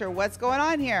 I'm not sure what's going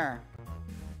on here.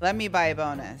 Let me buy a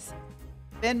bonus.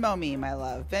 Venmo me, my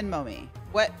love. Venmo me.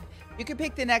 What? You can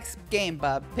pick the next game,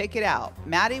 bub. Pick it out.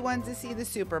 Maddie wants to see the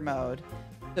super mode.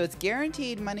 So it's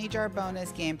guaranteed money jar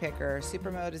bonus game picker.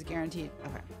 Super mode is guaranteed.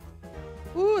 Okay.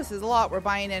 Ooh, this is a lot. We're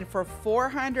buying in for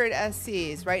 400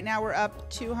 SCs. Right now we're up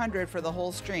 200 for the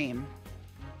whole stream.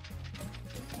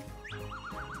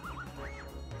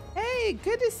 Hey,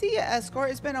 good to see you,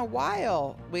 Escort. It's been a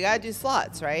while. We gotta do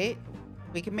slots, right?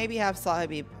 We can maybe have Slot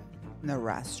Hubby in the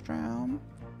restroom.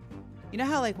 You know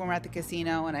how like when we're at the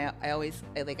casino and I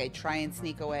try and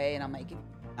sneak away and I'm like,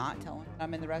 not tell him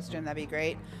I'm in the restroom, that'd be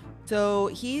great. So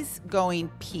he's going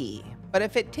pee. But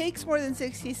if it takes more than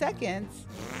 60 seconds,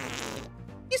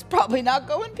 he's probably not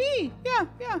going pee. Yeah.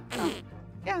 No.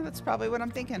 Yeah, that's probably what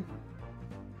I'm thinking.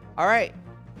 All right,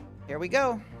 here we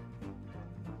go.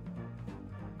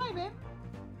 Hi, babe.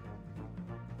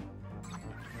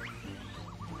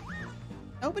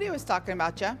 Nobody was talking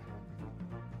about you.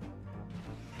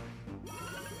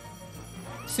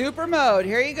 Super mode.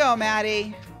 Here you go,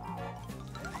 Maddie.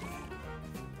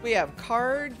 We have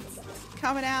cards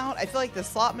coming out. I feel like the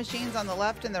slot machines on the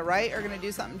left and the right are going to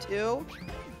do something too.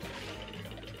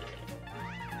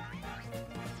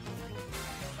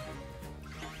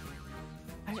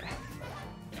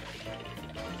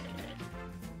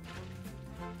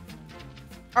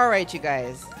 All right, you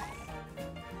guys.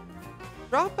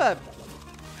 Drop a...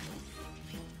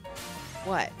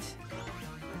 What?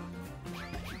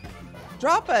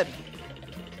 Drop a...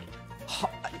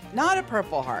 Not a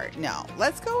purple heart. No.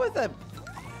 Let's go with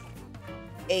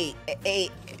a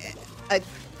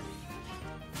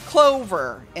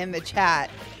clover in the chat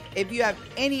if you have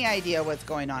any idea what's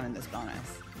going on in this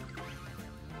bonus.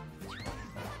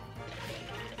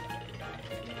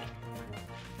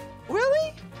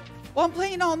 Really? Well, I'm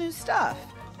playing all new stuff.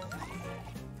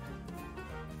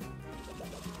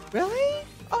 Really?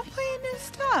 I'm playing new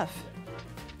stuff.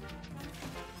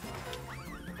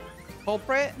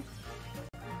 Culprit?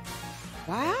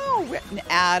 Wow,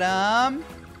 Adam.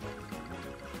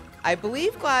 I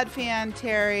believe Gladfan,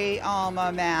 Terry,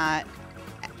 Alma, Matt.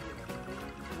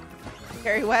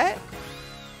 Terry, what?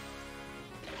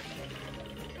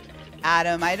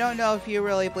 Adam, I don't know if you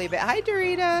really believe it. Hi,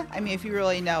 Dorita. I mean, if you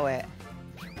really know it.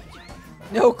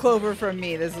 No clover from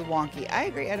me. This is wonky. I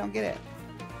agree. I don't get it.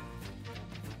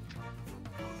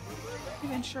 I'm not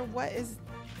even sure what is...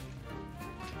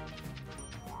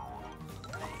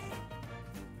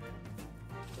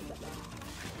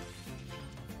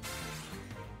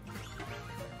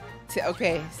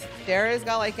 Okay, Sarah's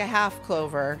got like a half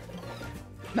clover.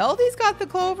 Melody's got the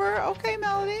clover. Okay,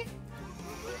 Melody.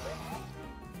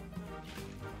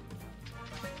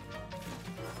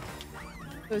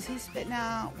 So is he spitting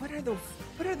out? What are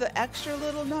the extra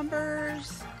little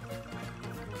numbers?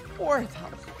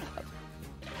 4,000.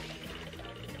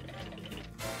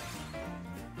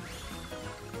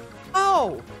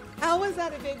 Oh, how is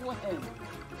that a big win?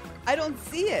 I don't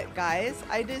see it, guys.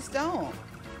 I just don't.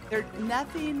 There's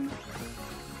nothing.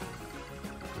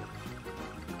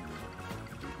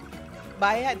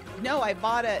 I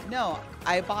bought a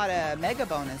mega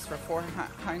bonus for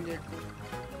 400.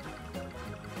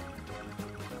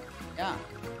 Yeah.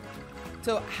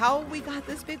 So how we got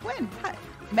this big win?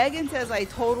 Megan says I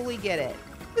totally get it.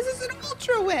 This is an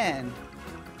ultra win.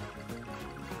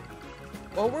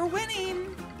 Well, we're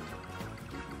winning.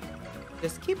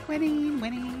 Just keep winning,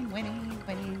 winning, winning,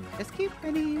 winning. Just keep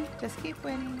winning, just keep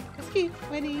winning, just keep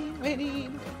winning,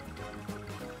 winning.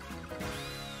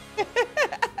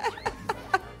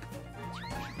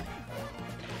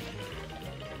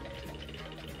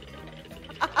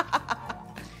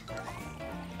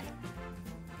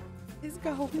 Is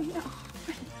going on.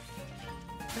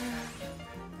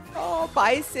 Oh,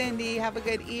 bye, Cindy. Have a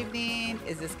good evening.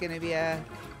 Is this going to be a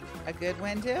good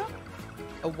win, too?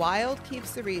 A wild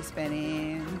keeps the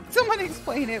respinning. Someone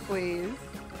explain it, please.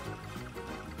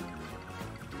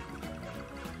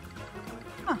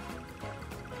 Huh.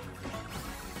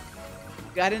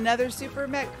 Got another super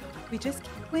mech. We just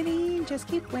keep winning, just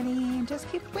keep winning,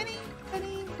 just keep winning,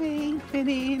 winning, winning,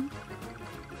 winning.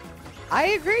 I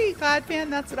agree, Cloud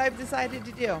Fan. That's what I've decided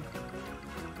to do.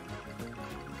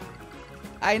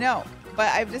 I know,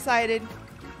 but I've decided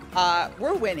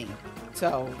we're winning.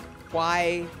 So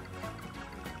why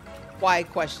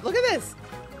question? Look at this.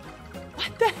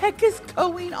 What the heck is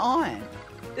going on?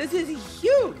 This is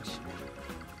huge.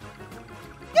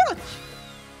 Huge.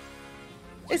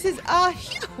 This is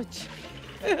huge.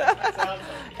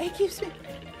 It keeps me.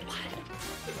 What?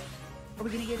 Are we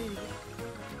going to get it again?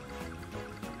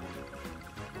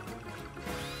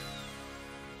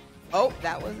 Oh,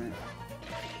 that wasn't.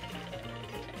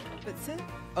 That's it.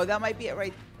 Oh, that might be it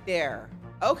right there.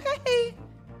 Okay.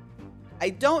 I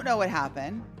don't know what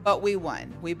happened, but we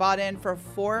won. We bought in for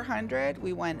 400.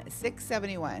 We won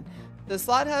 671. The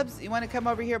slot hubs, you want to come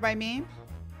over here by me?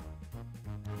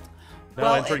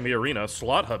 Now entering the arena,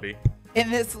 slot hubby. In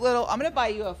this little, I'm going to buy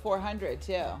you a 400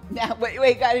 too. Now,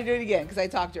 wait, got to do it again because I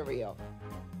talked over you.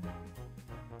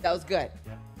 That was good.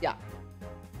 Yeah.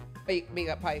 But we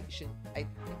got probably should.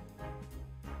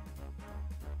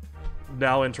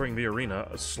 Now entering the arena,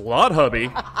 a slot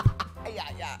hubby.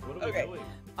 Yeah. What are we doing?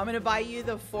 I'm going to buy you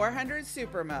the 400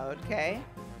 super mode, okay?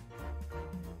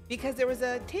 Because there was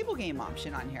a table game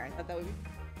option on here. I thought that would be...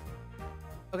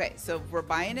 Okay, so we're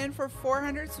buying in for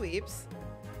 400 sweeps.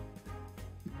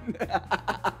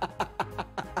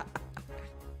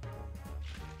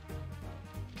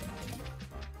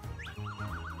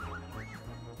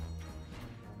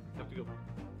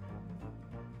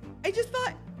 I just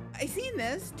thought... I seen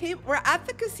this. We're at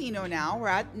the casino now.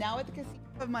 We're now at the casino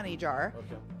of Money Jar.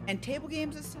 Okay. And table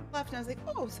games is still left. And I was like,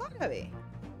 oh, slot hubby.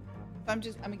 So I'm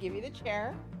gonna give you the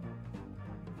chair.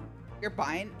 You're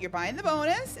buying the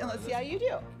bonus, and let's see how you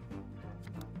do.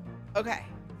 Okay.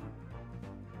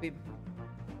 We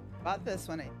bought this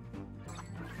one.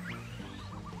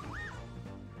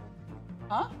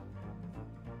 Huh?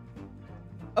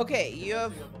 Okay, you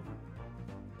have.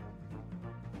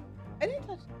 I didn't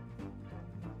touch.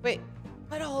 Wait,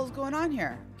 what all is going on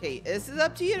here? Okay, this is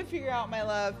up to you to figure out, my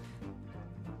love.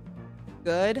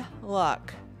 Good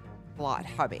luck, slot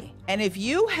hubby. And if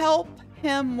you help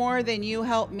him more than you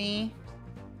help me,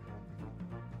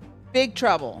 big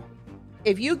trouble.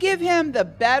 If you give him the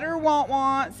better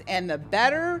wants and the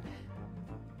better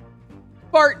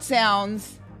fart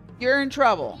sounds, you're in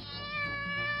trouble.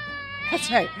 That's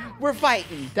right. We're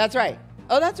fighting. That's right.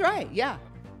 Oh, that's right. Yeah.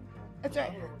 That's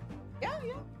right. Yeah.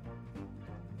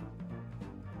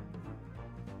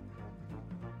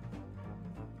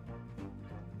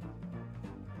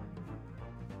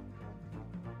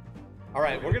 All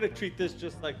right, we're gonna treat this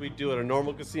just like we do at a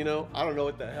normal casino. I don't know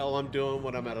what the hell I'm doing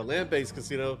when I'm at a land-based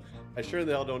casino. I sure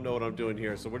the hell don't know what I'm doing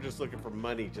here. So we're just looking for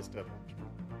money just to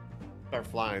start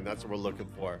flying. That's what we're looking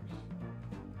for.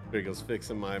 There he goes,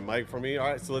 fixing my mic for me. All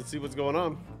right, so let's see what's going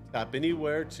on. Tap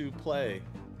anywhere to play.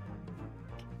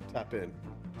 Tap in. Here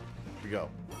we go.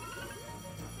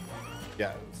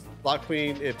 Yeah, Slot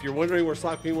Queen. If you're wondering where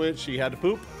Slot Queen went, she had to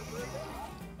poop.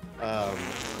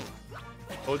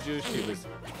 Told you she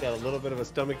got a little bit of a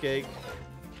stomach ache.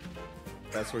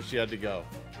 That's where she had to go.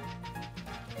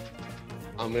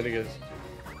 I'm gonna get.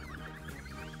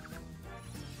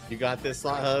 You got this,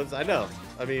 Slot Hubs. I know.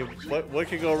 I mean, what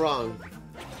could go wrong?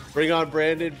 Bring on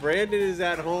Brandon. Brandon is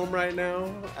at home right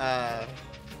now.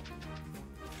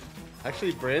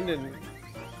 Actually, Brandon.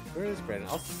 Where is Brandon?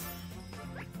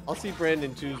 I'll see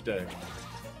Brandon Tuesday.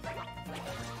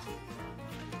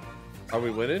 Are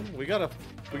we winning? We got a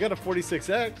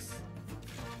 46x.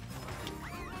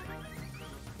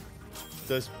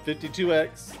 Says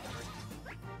 52x.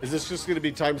 Is this just going to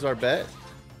be times our bet?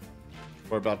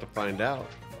 We're about to find out.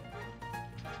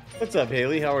 What's up,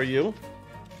 Haley? How are you?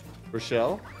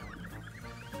 Rochelle?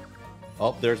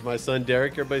 Oh, there's my son,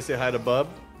 Derek. Everybody say hi to Bub.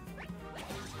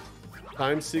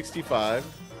 Times 65.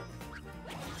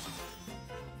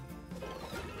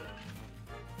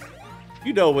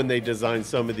 You know, when they designed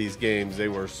some of these games, they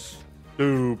were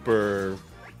super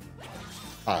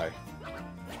high.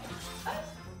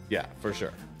 Yeah, for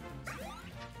sure.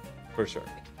 For sure.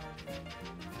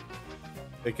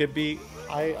 It could be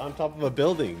high on top of a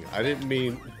building. I didn't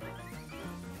mean...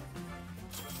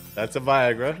 That's a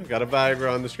Viagra. Got a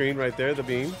Viagra on the screen right there, the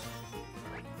beam.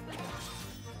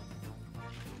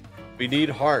 We need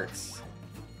hearts.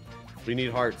 We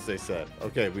need hearts, they said.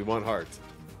 Okay, we want hearts.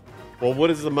 Well, what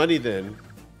is the money then?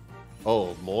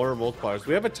 Oh, more multipliers.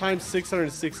 We have a times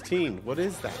 616. What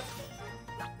is that?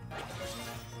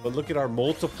 But look at our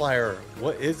multiplier.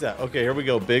 What is that? Okay, here we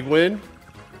go. Big win.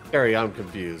 Harry, I'm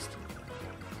confused.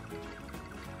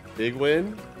 Big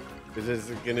win. Is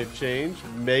this going to change?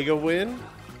 Mega win.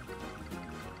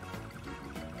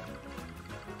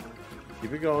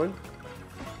 Keep it going.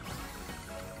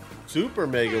 Super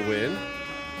mega win.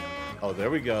 Oh, there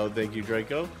we go. Thank you,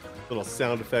 Draco. Little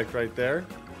sound effect right there.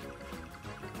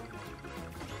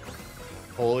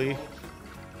 Holy.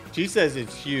 She says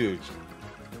it's huge.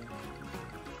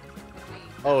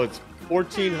 Oh, it's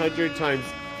 1,400 times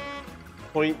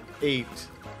 0.8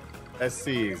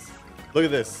 SCs. Look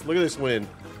at this. Look at this win.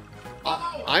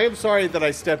 I am sorry that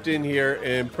I stepped in here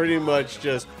and pretty much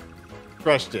just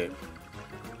crushed it.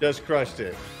 Just crushed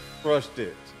it. Crushed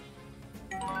it.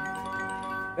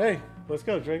 Hey, let's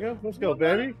go, Draco. Let's go,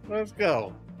 baby. Let's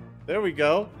go. There we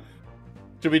go.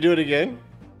 Should we do it again?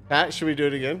 Pat, should we do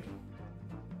it again?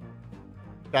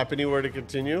 Tap anywhere to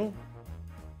continue.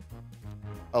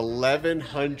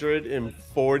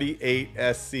 1,148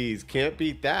 SCs. Can't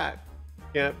beat that.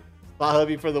 Can't. Not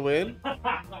Hubby for the win.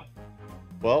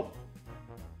 Well,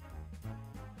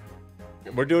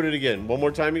 we're doing it again. One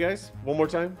more time, you guys. One more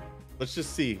time. Let's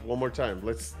just see. One more time.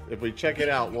 Let's, if we check it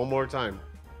out one more time.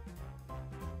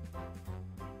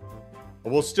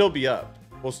 We'll still be up.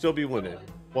 We'll still be winning.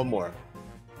 One more.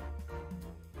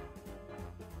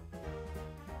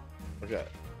 Okay.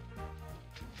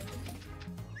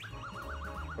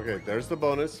 Okay, there's the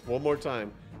bonus. One more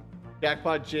time.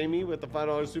 Jackpot Jamie with the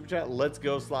 $5 super chat. Let's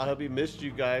go, Slot Hubby. Missed you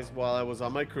guys while I was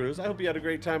on my cruise. I hope you had a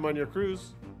great time on your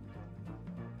cruise.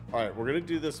 All right, we're going to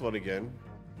do this one again.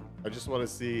 I just want to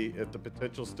see if the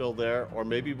potential's still there, or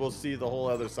maybe we'll see the whole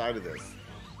other side of this.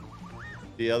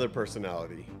 The other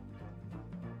personality.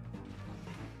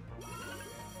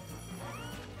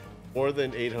 More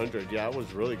than 800. Yeah, it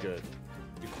was really good.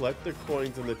 You collect the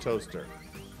coins in the toaster.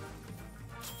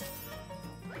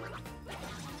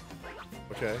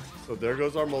 Okay, so there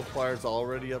goes our multipliers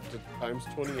already up to times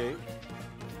 28.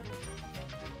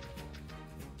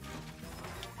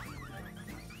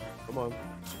 Come on.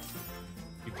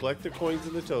 You collect the coins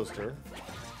in the toaster.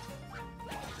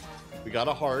 We got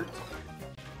a heart.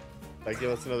 That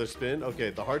give us another spin. Okay,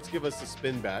 the hearts give us a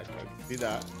spin back. I can see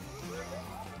that.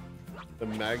 The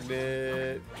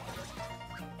magnet.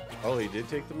 Oh, he did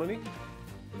take the money?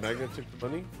 The magnet took the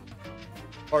money?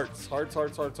 Hearts, hearts,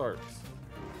 hearts, hearts, hearts.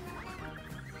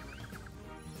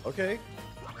 Okay.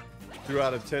 2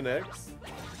 out of 10x.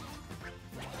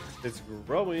 It's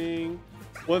growing.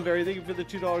 One very thank you for the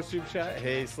 $2 super chat.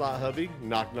 Hey, Slot Hubby.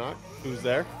 Knock, knock. Who's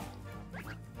there?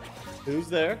 Who's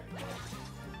there?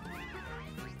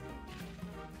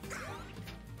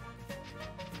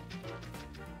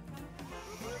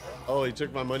 Oh, he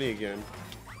took my money again.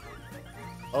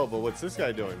 Oh, but what's this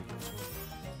guy doing?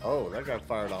 Oh, that guy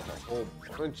fired off a whole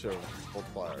bunch of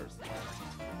multipliers.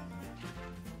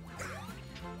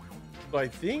 So I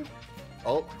think...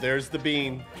 Oh, there's the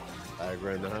bean.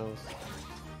 Viagra in the house.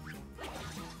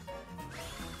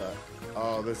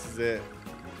 Oh, this is it.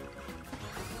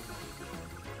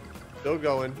 Still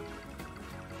going.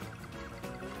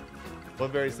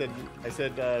 Woodbury said, I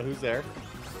said, who's there?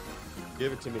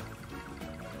 Give it to me.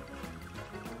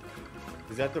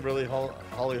 Is that the really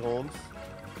Holly Holmes?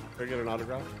 Can I get an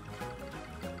autograph?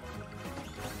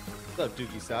 What's up,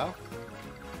 Dookie Sal?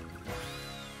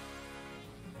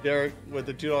 Derek with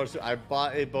the $2. I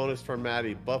bought a bonus for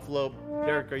Maddie. Buffalo.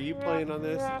 Derek, are you playing on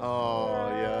this? Oh,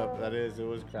 yeah, that is. It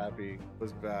was crappy. It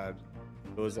was bad.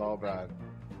 It was all bad.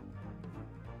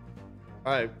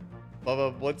 All right,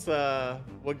 Bubba,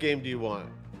 what game do you want?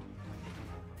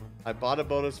 I bought a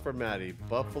bonus for Maddie.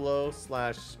 Buffalo /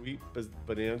 Sweet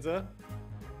Bonanza.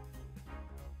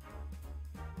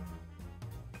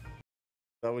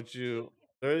 Is that what you?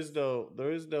 There is no.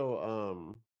 There's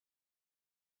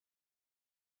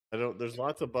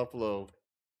lots of Buffalo.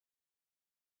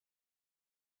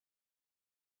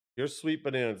 Your Sweet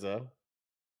Bonanza.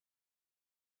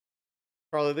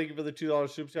 Carly, thank you for the $2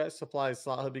 super chat. Supplies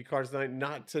Slot Hubby cards tonight.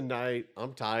 Not tonight.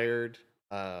 I'm tired.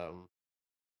 I'm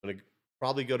gonna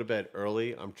probably go to bed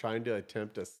early. I'm trying to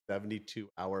attempt a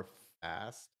 72-hour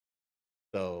fast.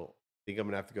 So I think I'm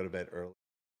gonna have to go to bed early,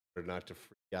 or not to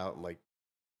freak out and like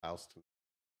house.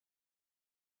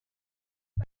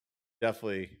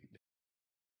 Definitely.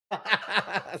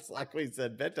 That's like we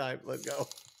said, bedtime. Let's go,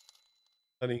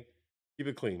 honey. Keep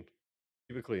it clean.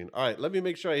 Keep it clean. All right, let me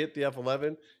make sure I hit the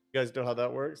F11. You guys know how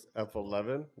that works?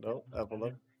 F11. No,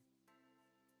 F11.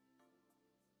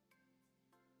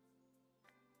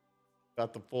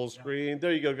 Got the full screen.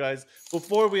 There you go, guys.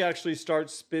 Before we actually start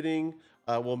spinning,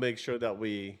 we'll make sure that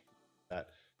we that.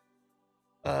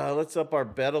 Let's up our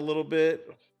bet a little bit.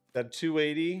 Got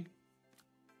 280.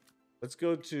 Let's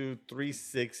go to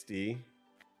 360.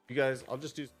 You guys, I'll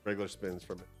just do some regular spins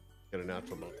for a minute. Get a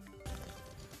natural moment.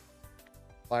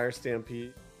 Fire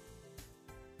Stampede.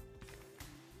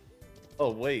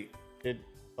 Oh, wait. Did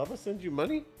Bubba send you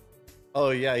money? Oh,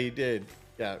 yeah, he did.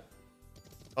 Yeah.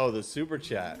 Oh, the super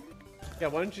chat. Yeah,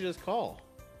 why don't you just call?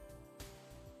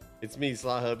 It's me,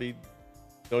 Slaw Hubby.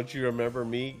 Don't you remember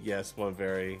me? Yes, one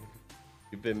very.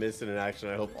 You've been missing in action.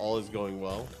 I hope all is going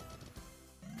well.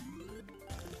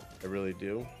 I really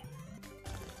do.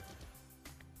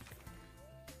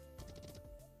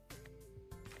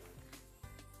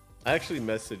 I actually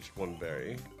messaged one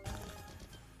berry.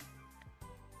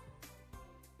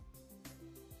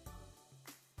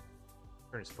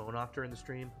 Turn his phone off during the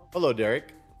stream. Hello,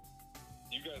 Derek.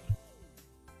 You guys.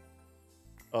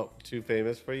 Oh, too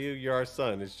famous for you? You're our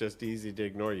son. It's just easy to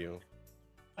ignore you.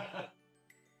 Venmo.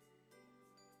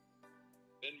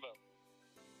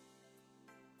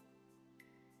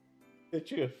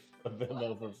 Get you a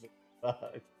Venmo for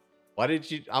 $6. Why did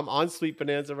you? I'm on Sweet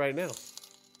Bonanza right now.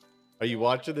 Are you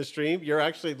watching the stream? You're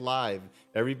actually live.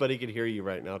 Everybody can hear you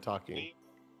right now talking.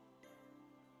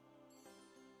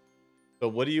 So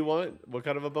what do you want? What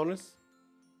kind of a bonus?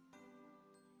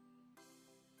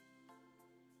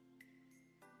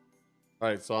 All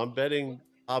right, so I'm betting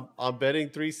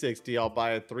 360. I'll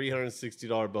buy a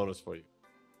 $360 bonus for you.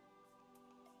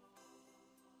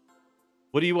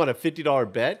 What do you want? A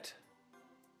 $50 bet?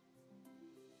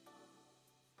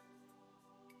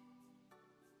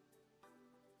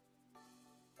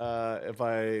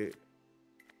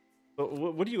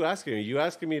 What are you asking? Are you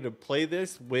asking me to play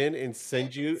this, win, and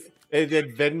send you, and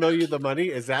then Venmo you the money?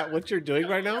 Is that what you're doing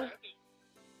right now?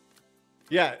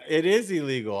 Yeah, it is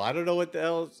illegal. I don't know what the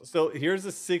hell. So here's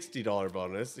a $60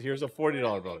 bonus. Here's a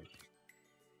 $40 bonus.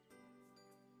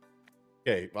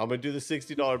 Okay, I'm gonna do the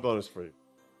 $60 bonus for you.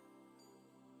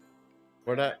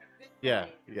 We're not. Yeah.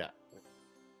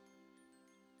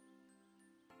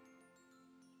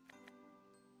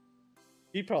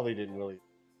 He probably didn't really.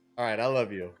 All right, I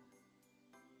love you.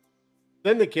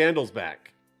 Send the candles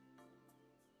back.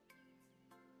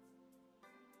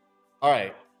 All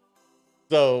right.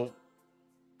 So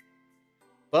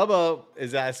Bubba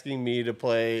is asking me to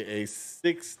play a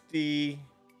 60.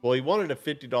 Well, he wanted a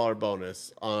 $50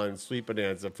 bonus on Sweet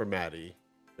Bonanza for Maddie.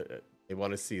 They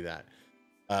want to see that.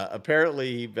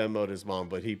 Apparently, he Venmo'd his mom,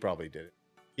 but he probably didn't.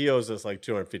 He owes us like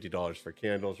 $250 for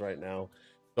candles right now.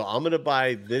 So I'm gonna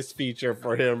buy this feature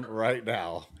for him right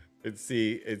now and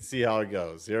see how it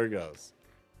goes. Here it goes.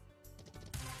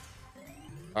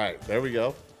 All right, there we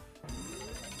go.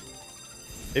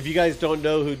 If you guys don't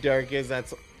know who Derek is,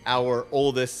 that's our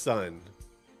oldest son.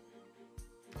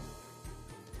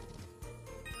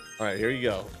 All right, here you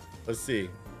go. Let's see.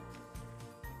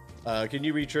 Can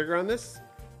you re-trigger on this?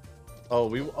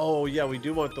 Oh yeah, we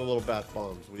do want the little bath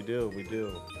bombs. We do.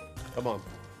 Come on,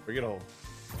 bring it home.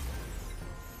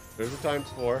 There's a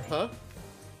 ×4, huh?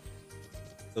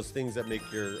 Those things that make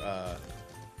your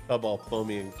tub all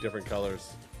foamy in different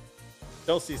colors.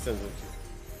 Chelsea sends them to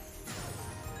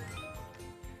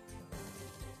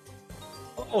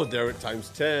you. Oh, there it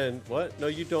 ×10. What? No,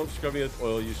 you don't scrub me with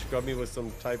oil. You scrub me with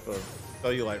some type of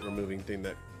cellulite removing thing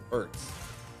that hurts.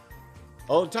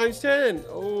 Oh, ×10.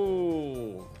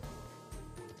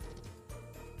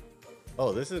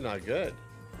 Oh, this is not good.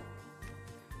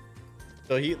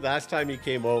 So last time he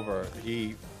came over,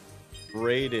 he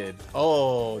raided.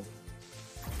 Oh,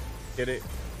 get it.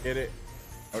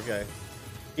 Okay.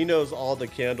 He knows all the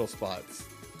candle spots.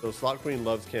 So Slot Queen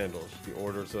loves candles. She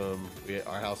orders them.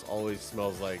 Our house always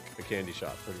smells like a candy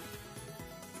shop.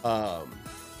 But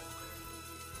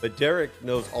Derek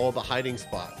knows all the hiding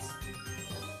spots.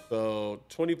 So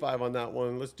 25 on that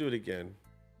one. Let's do it again.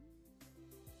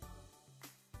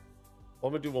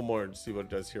 I'm gonna do one more and see what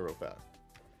it does here real fast.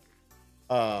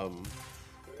 So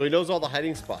he knows all the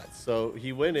hiding spots. So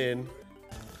he went in,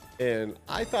 and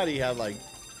I thought he had like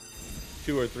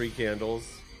 2 or 3 candles.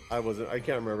 I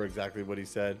can't remember exactly what he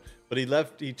said, but he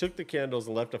took the candles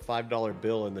and left a $5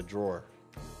 bill in the drawer.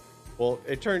 Well,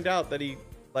 it turned out that he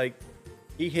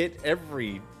hit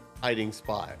every hiding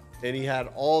spot. and he had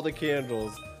all the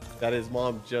candles that his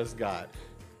mom just got.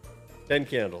 10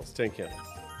 candles, 10 candles.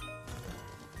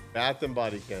 Bath and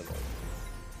body candles.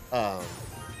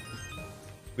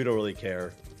 We don't really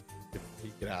care if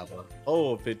he could have them.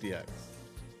 Oh, 50x.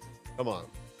 Come on.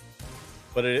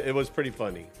 But it was pretty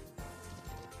funny.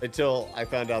 Until I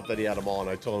found out that he had them all, and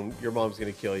I told him, your mom's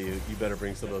going to kill you. You better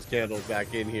bring some of those candles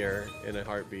back in here in a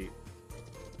heartbeat.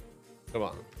 Come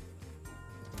on.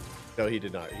 No, he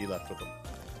did not. He left with them.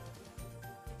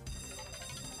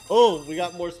 Oh, we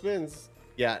got more spins.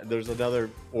 Yeah, there's another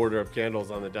order of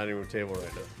candles on the dining room table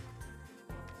right now.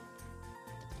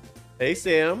 Hey,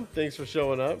 Sam. Thanks for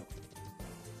showing up.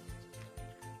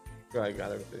 I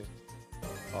got everything.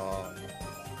 All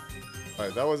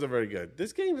right, that wasn't very good.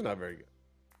 This game's not very good.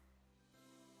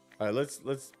 All right,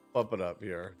 let's bump it up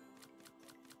here.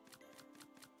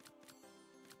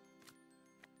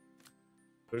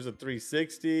 There's a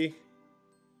 360.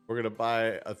 We're gonna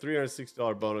buy a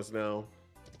 $360 bonus now.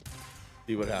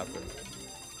 See what happens.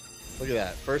 Look at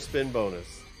that. First spin bonus.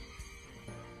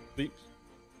 Beeps.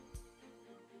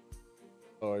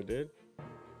 Oh, I did?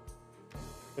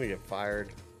 I'm gonna get fired.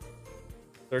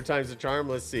 Third time's the charm.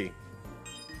 Let's see.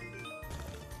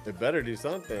 It better do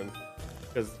something.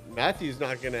 Because Matthew's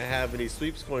not gonna have any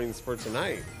sweeps coins for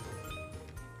tonight.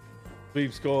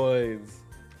 Sweeps coins.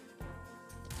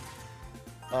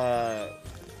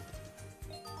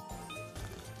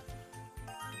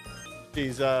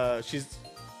 She's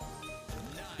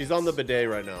on the bidet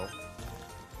right now.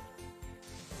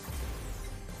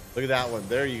 Look at that one.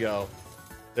 There you go.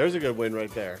 There's a good win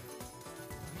right there.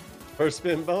 First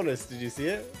spin bonus. Did you see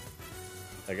it?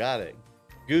 I got it.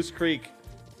 Goose Creek.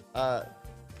 Yeah,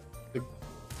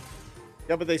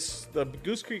 but the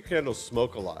Goose Creek candles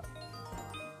smoke a lot.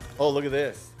 Oh, look at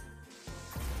this.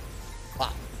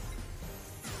 Pop.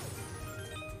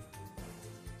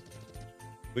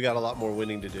 We got a lot more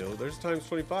winning to do. There's times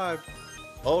 25.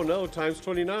 Oh no, times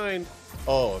 29.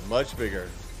 Oh, much bigger.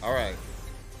 All right.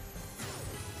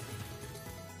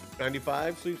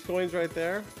 95 sweeps coins right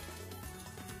there.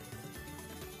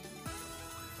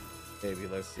 Maybe,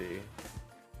 let's see.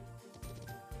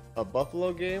 A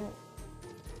Buffalo game?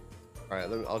 All right,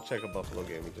 I'll check a Buffalo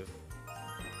game and just.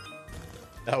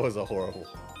 That was a horrible.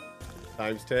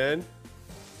 Times 10.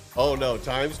 Oh no,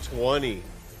 times 20.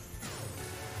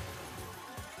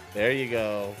 There you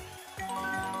go.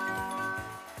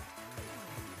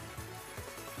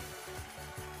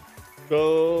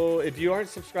 So if you aren't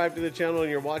subscribed to the channel and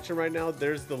you're watching right now,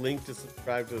 there's the link to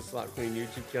subscribe to the Slot Queen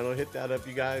YouTube channel. Hit that up,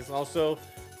 you guys. Also,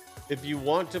 if you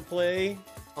want to play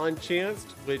on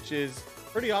Chanced, which is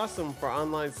pretty awesome for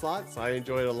online slots, I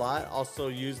enjoy it a lot. Also,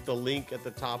 use the link at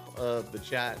the top of the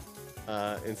chat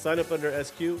and sign up under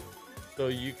SQ so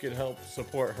you can help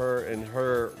support her and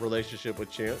her relationship with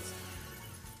Chance.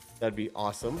 That'd be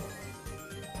awesome.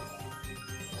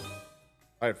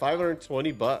 All right,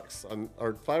 520 bucks on,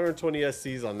 or 520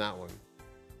 SCs on that one.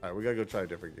 All right, we gotta go try a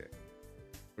different game.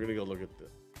 We're gonna go look at this.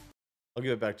 I'll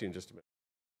give it back to you in just a minute.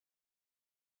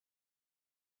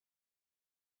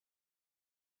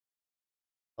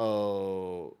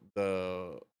 Oh,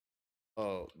 the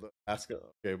ask.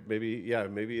 Okay, maybe, yeah,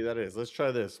 maybe that is. Let's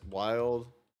try this. Wild.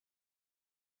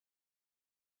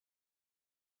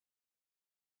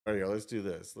 There you go. Let's do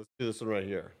this. Let's do this one right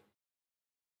here.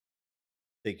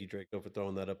 Thank you, Draco, for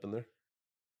throwing that up in there.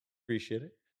 Appreciate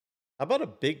it. How about a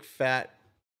big, fat,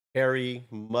 hairy,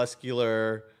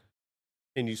 muscular,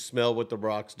 can you smell what the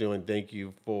rock's doing? Thank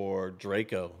you for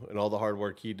Draco and all the hard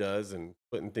work he does and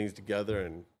putting things together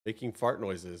and making fart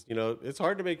noises. You know, it's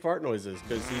hard to make fart noises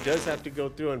because he does have to go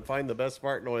through and find the best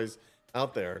fart noise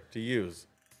out there to use.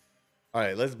 All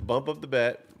right, let's bump up the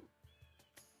bet.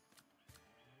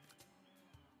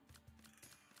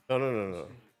 No.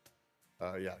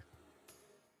 Yeah.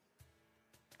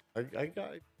 I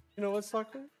got, you know what,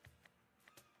 Soccer?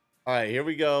 All right, here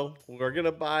we go. We're going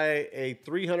to buy a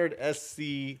 300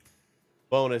 SC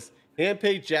bonus.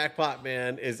 Handpay Jackpot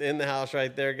Man is in the house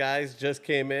right there, guys. Just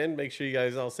came in. Make sure you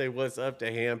guys all say what's up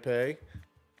to Handpay.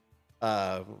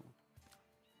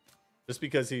 Just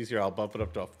because he's here, I'll bump it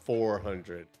up to a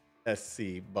 400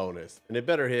 SC bonus. And it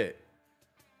better hit.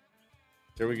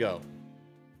 Here we go.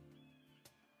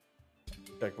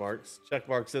 Check marks. Check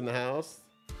marks in the house.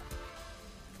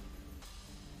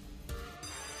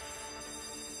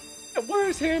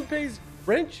 Where's Handpay's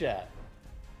wrench at?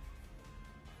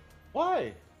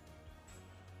 Why?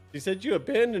 She said you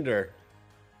abandoned her.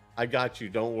 I got you.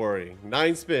 Don't worry.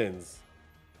 9 spins.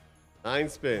 9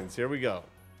 spins. Here we go.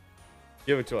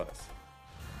 Give it to us.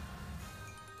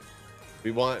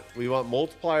 We want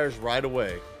multipliers right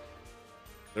away.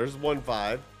 There's 1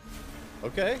 5.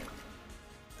 Okay.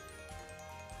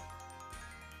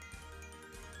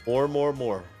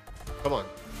 More. Come on.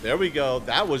 There we go.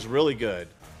 That was really good.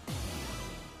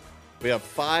 We have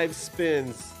 5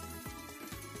 spins.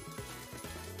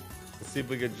 Let's see if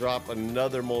we can drop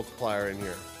another multiplier in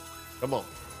here. Come on.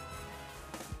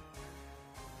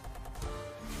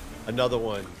 Another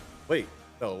one. Wait.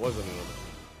 No, it wasn't another.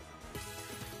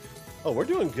 Oh, we're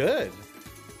doing good.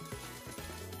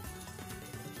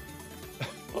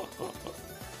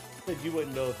 You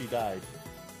wouldn't know if he died.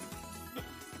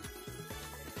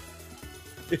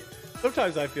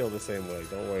 Sometimes I feel the same way.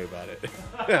 Don't worry about it.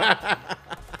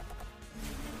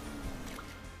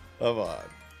 Come on.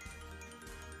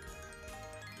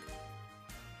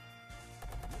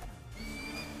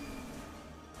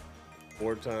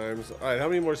 Four times. All right, how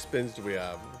many more spins do we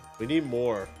have? We need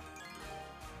more.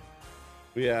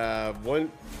 We have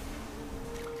one.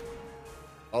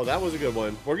 Oh, that was a good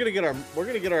one. We're gonna get our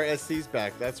SCs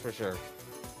back. That's for sure.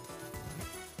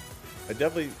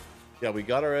 Yeah, we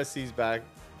got our SCs back.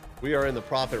 We are in the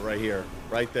profit right here,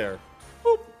 right there.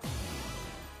 Boop.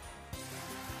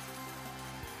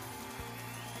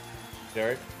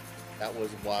 Derek, that was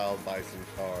Wild Bison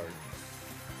card.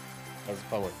 That was a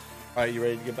fun one. All right, you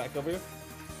ready to get back over here?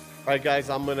 All right, guys,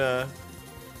 I'm gonna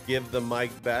give the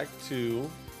mic back to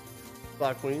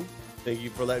Black Queen. Thank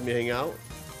you for letting me hang out.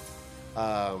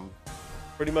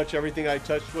 Pretty much everything I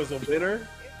touched was a winner.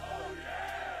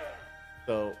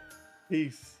 So,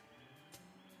 peace.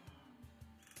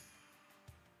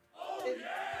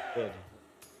 Good.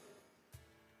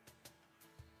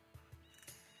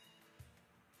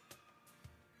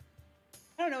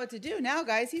 I don't know what to do now,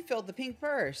 guys. He filled the pink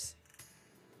purse.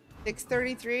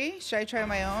 633. Should I try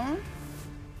my own?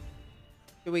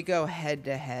 Do we go head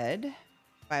to head?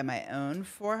 Buy my own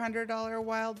 $400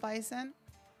 wild bison?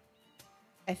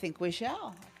 I think we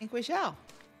shall. All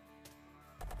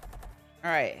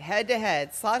right, head to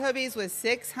head. Slot Hubbies with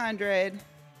 600.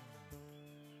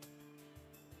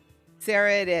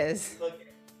 Sarah, it is.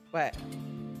 What?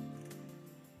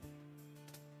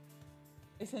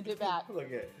 I sent it back. Look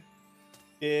at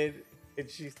it. And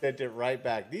she sent it right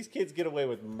back. These kids get away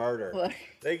with murder. Look.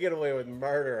 They get away with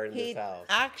murder in He this house.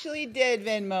 actually did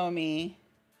Venmo me,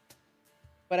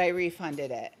 but I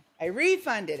refunded it.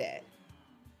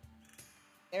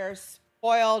 They're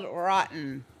spoiled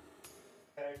rotten.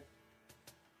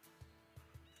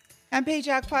 MP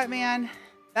Jackpot Man,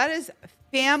 that is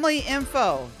family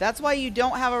info. That's why you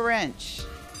don't have a wrench.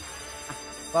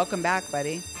 Welcome back,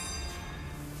 buddy.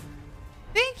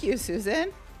 Thank you,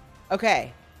 Susan.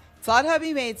 Okay. Slot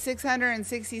Hubby made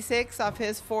 666 off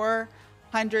his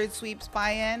 400 sweeps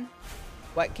buy-in.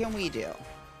 What can we do?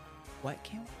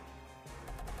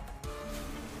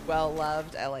 Well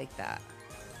loved. I like that.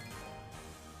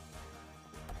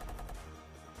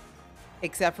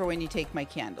 Except for when you take my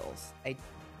candles. I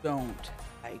don't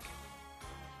like.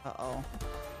 Uh-oh.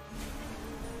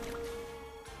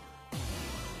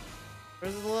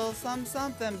 There's a little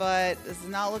something, but this is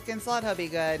not looking Slot Hubby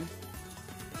good.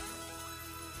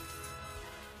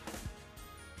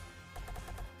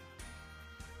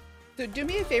 So do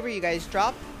me a favor, you guys.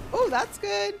 Drop. Oh, that's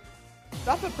good.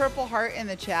 Drop a purple heart in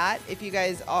the chat if you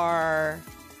guys are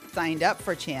signed up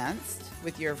for Chanced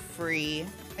with your free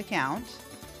account.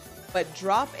 But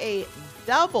drop a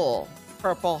double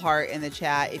purple heart in the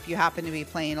chat if you happen to be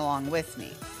playing along with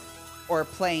me, or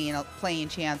playing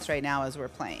Chance right now as we're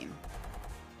playing.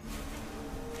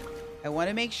 I want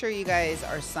to make sure you guys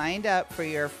are signed up for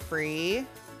your free.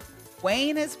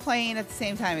 Wayne is playing at the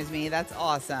same time as me. That's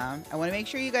awesome. I want to make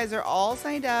sure you guys are all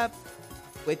signed up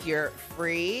with your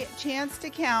free Chanced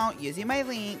account using my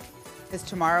link, because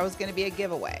tomorrow is going to be a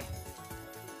giveaway.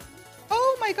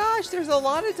 Oh my gosh, there's a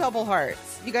lot of double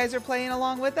hearts. You guys are playing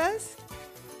along with us?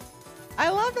 I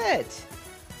love it.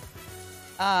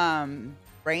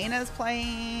 Raina's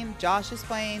playing. Josh is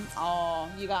playing. Oh,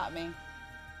 you got me.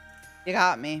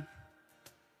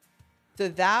 So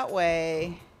that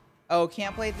way... Oh,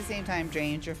 can't play at the same time.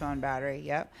 Drains your phone battery.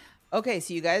 Yep. Okay,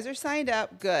 so you guys are signed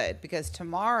up. Good, because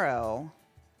tomorrow...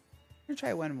 I'm going to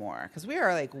try one more, because we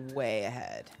are like way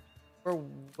ahead. We're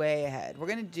way ahead. We're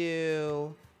going to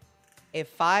do a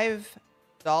 $5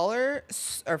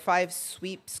 or 5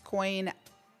 sweeps coin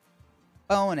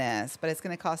bonus, but it's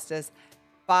going to cost us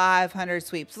 500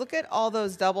 sweeps. Look at all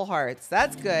those double hearts.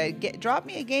 That's good. Drop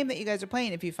me a game that you guys are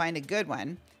playing if you find a good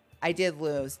one. I did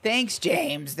lose. Thanks,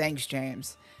 James.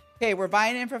 Okay, we're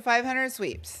buying in for 500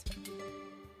 sweeps.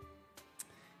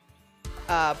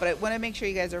 But I want to make sure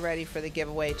you guys are ready for the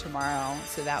giveaway tomorrow,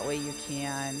 so that way you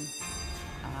can,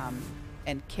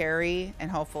 and Carrie and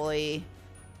hopefully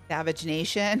Savage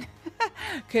Nation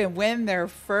can win their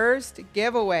first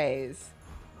giveaways.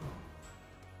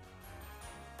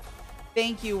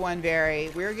 Thank you, One Berry.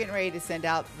 We're getting ready to send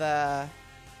out the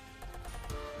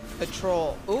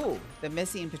patrol. Ooh, the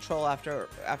missing patrol after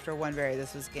One Berry.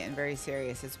 This was getting very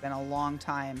serious. It's been a long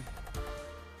time.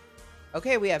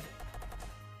 Okay, we have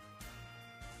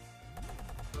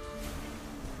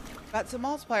got some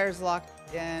multipliers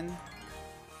locked in.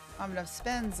 Not enough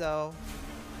spins though.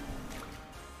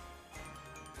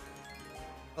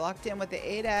 Locked in with the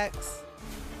 8x.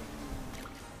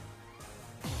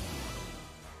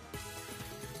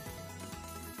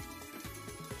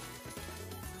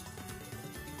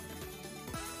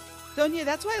 Sonia,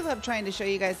 that's why I love trying to show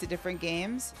you guys the different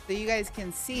games so you guys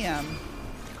can see them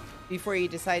before you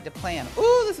decide to play them.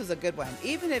 Ooh, this was a good one.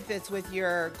 Even if it's with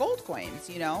your gold coins,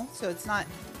 you know, so it's not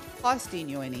costing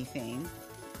you anything.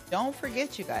 Don't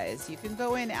forget, you guys, you can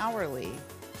go in hourly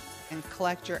and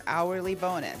collect your hourly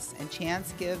bonus. And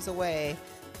Chance gives away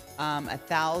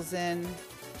 1,000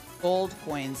 gold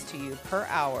coins to you per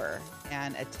hour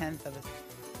and a 1/10 of a.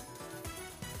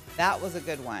 That was a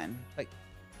good one. But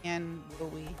will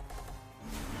we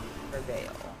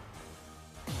prevail?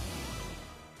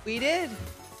 We did.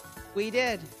 We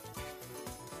did.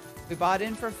 We bought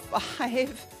in for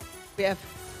 5. We have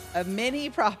a mini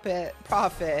profit.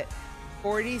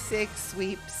 46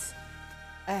 sweeps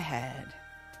ahead.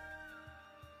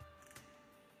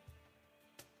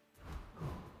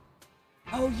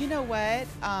 Oh, you know what?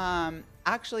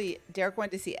 Actually, Derek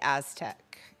went to see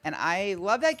Aztec, and I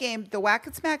love that game. The Whack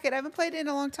It Smack It. I haven't played it in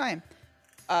a long time.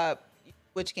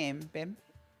 Which game, babe?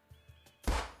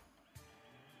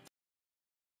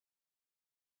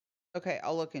 Okay,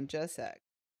 I'll look in just a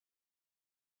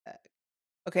sec.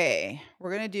 Okay,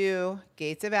 we're gonna do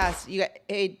Gates of Aztec. You got,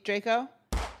 hey Draco.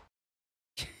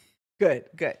 Good.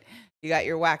 You got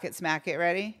your Whack It Smack It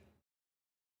ready?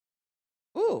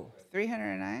 Ooh,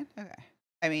 309. Okay.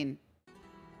 I mean,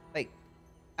 like,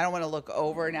 I don't want to look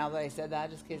over now that I said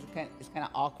that, just because it's kind of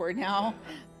awkward now.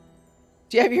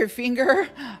 Do you have your finger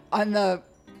on the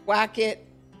Whack It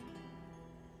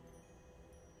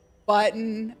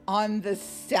button on the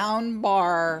sound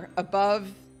bar above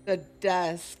the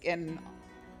desk, and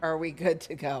are we good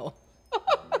to go?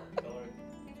 No.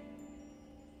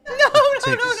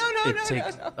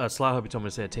 SLOUGHHUBby told me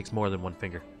to say it takes more than one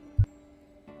finger.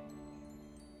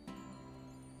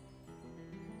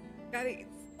 Gotta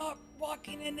stop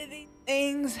walking into these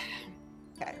things.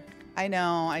 Okay, I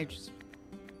know.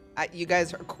 You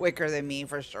guys are quicker than me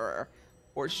for sure.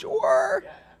 For sure.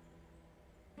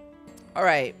 All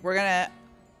right, we're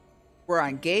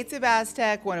on Gates of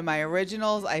Aztec, one of my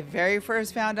originals I very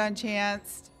first found on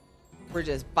Chance. We're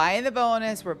just buying the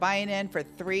bonus. We're buying in for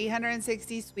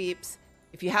 360 sweeps.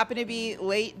 If you happen to be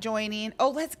late joining, oh,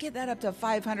 let's get that up to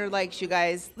 500 likes, you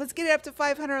guys. Let's get it up to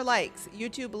 500 likes.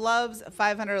 YouTube loves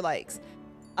 500 likes.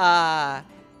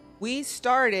 We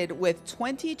started with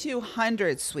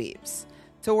 2,200 sweeps.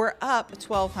 So we're up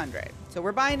 1,200. So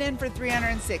we're buying in for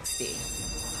 360.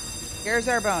 Here's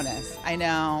our bonus. I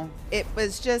know. It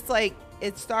was just like,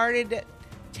 it started.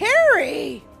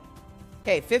 Terry!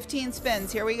 Okay, 15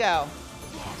 spins. Here we go.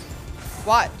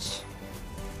 Watch.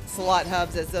 Slot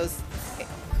hubs as those.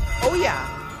 Oh, yeah.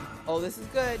 Oh, this is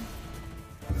good.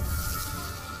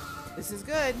 This is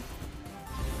good.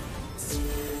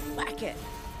 Whack it.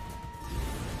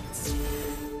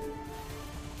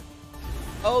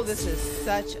 Oh, this is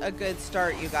such a good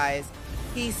start, you guys.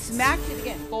 He smacked it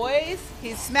again. Boys,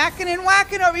 he's smacking and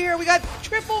whacking over here. We got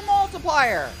triple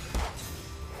multiplier.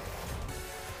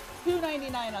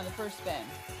 $2.99 on the first spin.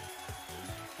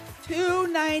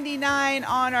 $2.99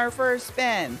 on our first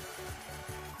spin.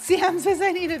 Sam says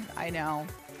I need a. I know.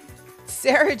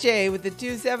 Sarah J with the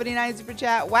 $2.79 super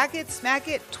chat. Whack it, smack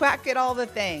it, twack it, all the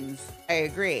things. I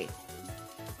agree.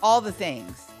 All the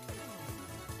things.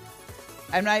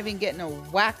 I'm not even getting a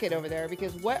whack it over there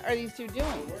because what are these two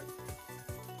doing?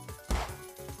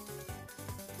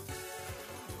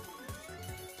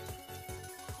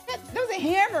 That was a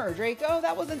hammer, Draco.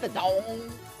 That wasn't the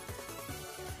dome.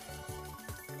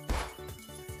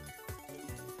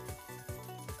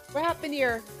 What happened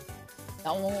here?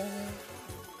 Dome.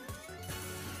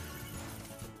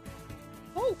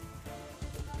 Oh.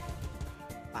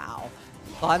 Wow.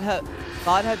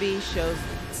 SLOUGHHUBby shows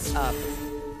up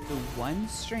to one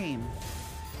stream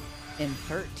in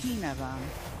 13 of them.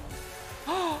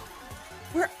 Oh,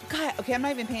 God, okay, I'm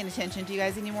not even paying attention to you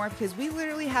guys anymore because we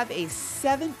literally have a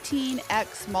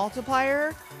 17x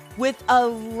multiplier with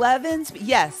 11.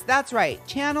 Yes, that's right.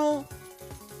 Channel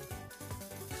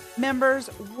members,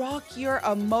 rock your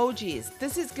emojis.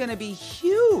 This is going to be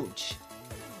huge.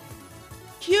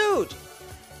 Huge.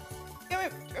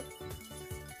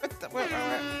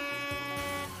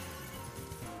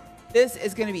 This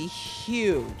is going to be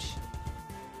huge.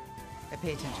 I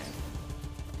pay attention.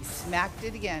 He smacked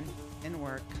it again. Didn't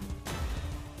work.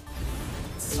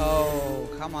 Oh,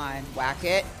 come on. Whack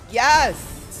it.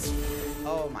 Yes.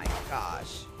 Oh my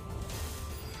gosh.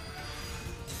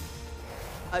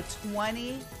 A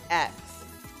 20x.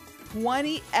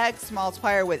 20x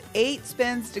multiplier with 8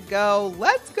 spins to go.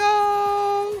 Let's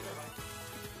go.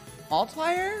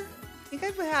 Multiplier? I think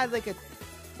I've had like a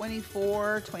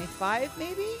 24, 25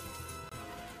 maybe.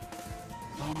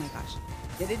 Oh my gosh.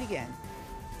 Did it again.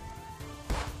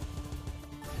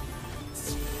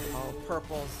 Oh,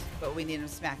 purples. But we need him to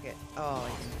smack it. Oh, I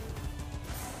didn't.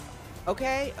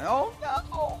 Okay. Oh,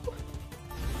 no.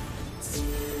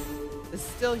 It's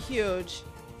still huge.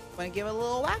 Want to give it a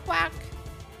little whack whack.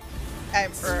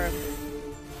 And for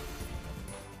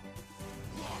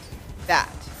that.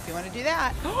 If you want to do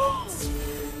that.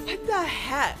 What the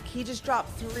heck? He just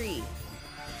dropped 3.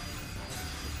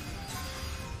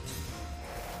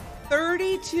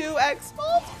 32x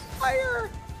multiplier.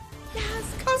 Yes,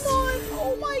 come on.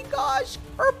 Oh my gosh.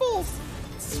 Purples.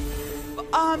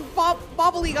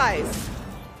 Bobbly guys.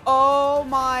 Oh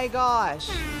my gosh.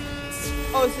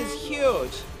 Oh, this is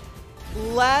huge.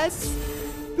 Let's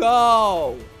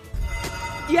go.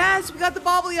 Yes, we got the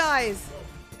bobbly eyes.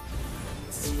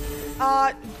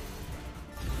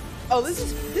 Oh, this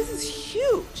is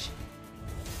huge.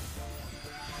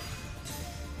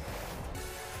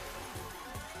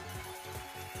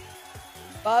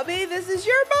 Bubby, this is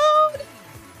your mode.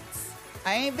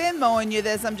 I ain't been mowing you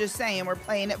this. I'm just saying we're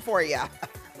playing it for you.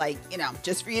 Like, you know,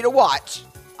 just for you to watch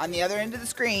on the other end of the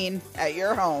screen at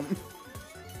your home.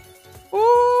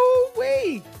 Ooh,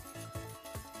 wee.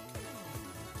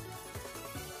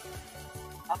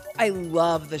 I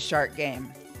love the shark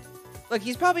game. Look,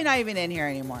 he's probably not even in here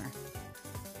anymore.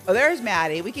 Oh, there's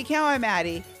Maddie. We can count on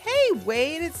Maddie. Hey,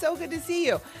 Wade, it's so good to see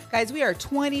you. Guys, we are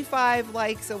 25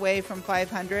 likes away from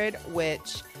 500,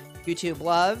 which YouTube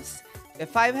loves. We have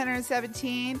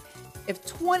 517. If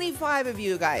 25 of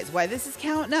you guys, why this is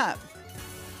counting up,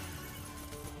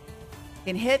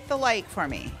 can hit the like for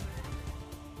me.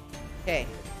 Okay.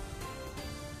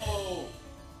 Oh.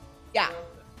 Yeah.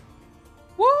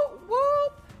 Whoop,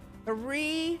 whoop.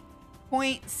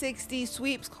 3.60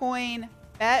 sweeps coin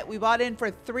bet. We bought in for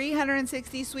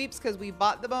 360 sweeps because we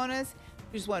bought the bonus.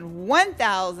 We just won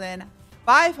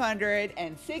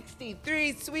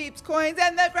 1,563 sweeps coins,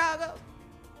 and the crowd goes.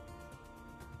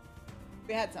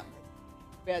 We had something.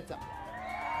 We had something.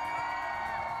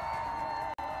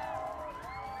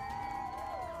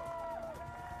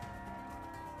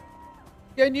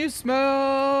 Can you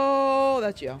smell?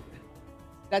 That's you.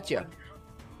 That's you.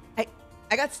 I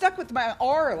got stuck with my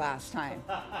R last time.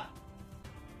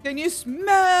 Can you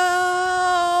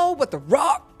smell what the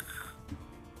rock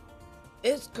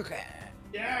is cooking?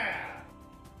 Yeah.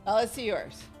 Now let's see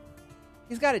yours.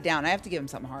 He's got it down. I have to give him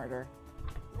something harder.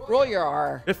 Roll your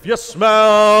R. If you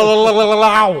smell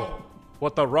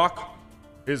what the rock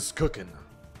is cooking.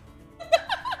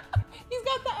 He's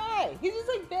got the eye. He's just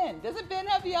like Ben. Doesn't Ben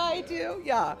have the eye too?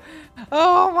 Yeah.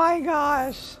 Oh my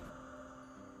gosh.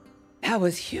 That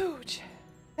was huge.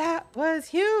 That was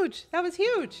huge. That was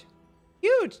huge.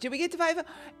 Huge. Did we get to 500?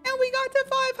 And we got to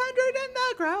 500 and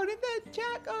the crowd in the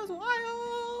chat goes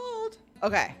wild.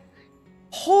 Okay.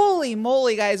 Holy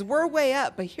moly, guys. We're way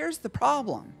up, but here's the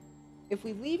problem. If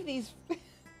we leave these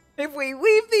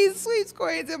sweeps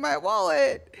coins in my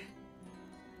wallet.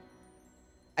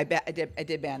 I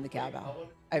did ban the cowbell.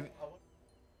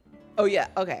 Oh yeah,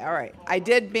 okay, all right. I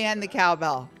did ban the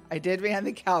cowbell. I did ban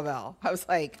the cowbell. I was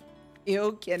like,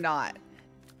 you cannot.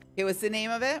 Okay, what's the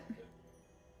name of it?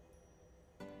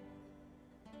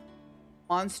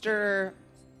 Monster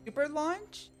Super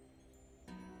Launch?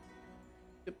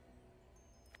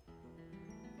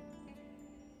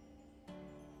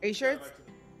 Are you sure it's...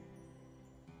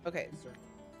 Okay.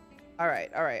 All right.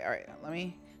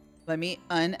 Let me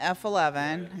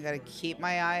un-F11. I gotta keep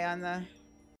my eye on the...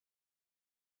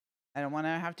 I don't want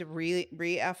to have to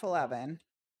re-F11.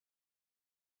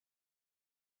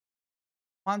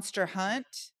 Monster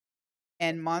Hunt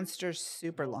and Monster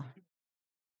Super Launch.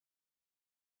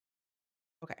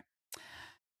 Okay.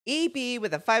 EB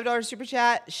with a $5 super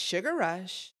chat. Sugar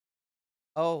Rush.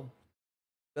 Oh,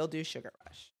 we'll do Sugar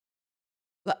Rush.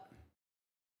 Look.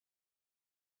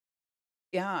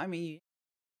 Yeah, I mean.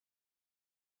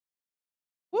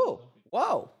 Whoa,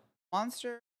 whoa.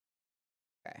 Monster.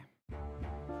 Okay.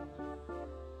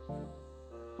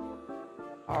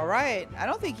 All right. I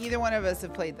don't think either one of us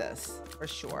have played this for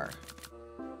sure.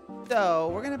 So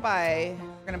we're gonna buy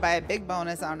a big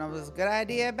bonus. I don't know if it was a good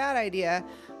idea, bad idea.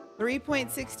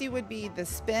 3.60 would be the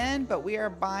spin, but we are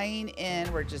buying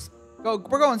in. We're just We're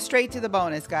going straight to the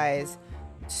bonus, guys.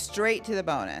 Straight to the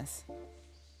bonus.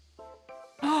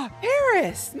 Oh,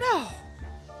 Paris, no.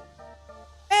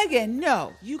 Megan,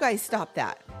 no. You guys stop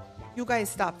that. You guys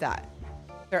stop that.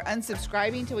 They're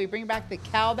unsubscribing till we bring back the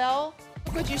cowbell.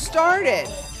 Look what you started.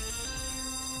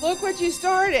 Look what you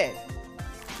started.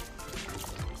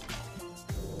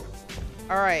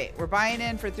 All right, we're buying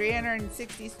in for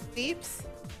 360 sweeps.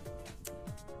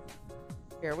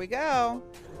 Here we go.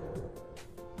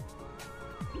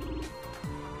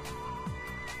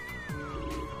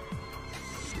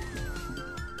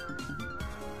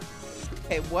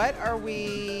 Okay, what are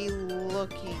we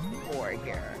looking for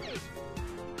here?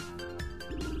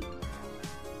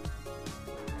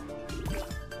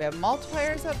 We have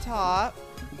multipliers up top.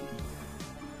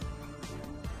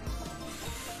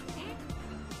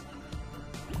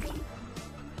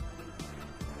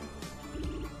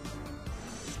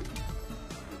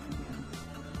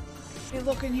 What are you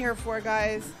looking here for,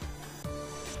 guys?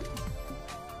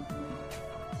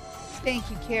 Thank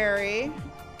you, Carrie.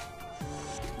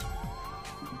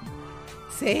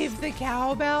 Save the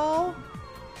cowbell?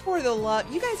 For the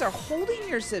love. You guys are holding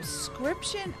your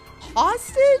subscription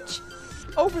hostage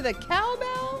over the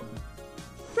cowbell?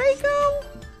 Draco?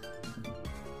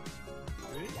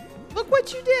 Look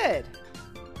what you did.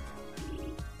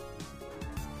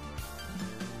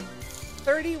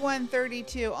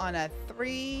 31.32 on a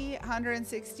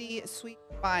 360 sweep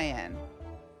buy-in.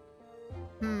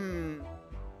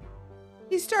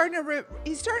 He's starting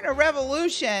a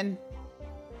revolution.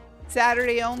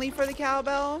 Saturday only for the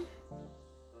cowbell.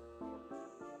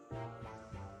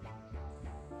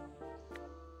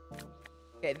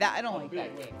 Okay, that I don't like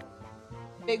that game.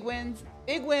 Big wins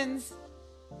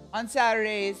on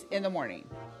Saturdays in the morning.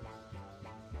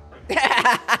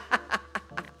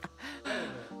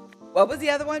 What was the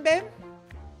other one, babe?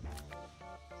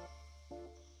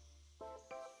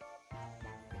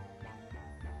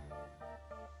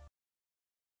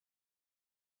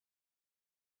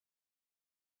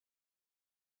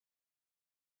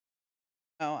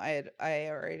 Oh, I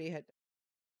already had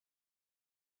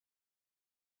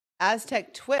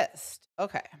Aztec Twist.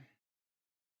 Okay.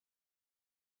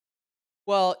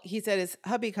 Well, he said, "Is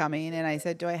hubby coming?" And I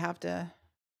said, "Do I have to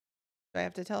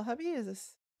tell hubby?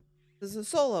 Is this a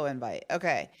solo invite?"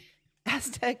 Okay.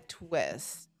 Aztec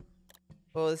Twist.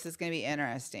 Well, this is going to be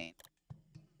interesting.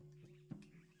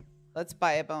 Let's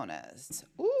buy a bonus.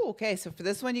 Ooh, okay. So for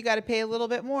this one, you got to pay a little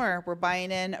bit more. We're buying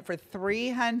in for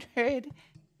 300.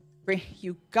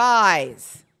 You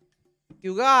guys.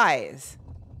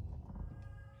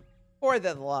 For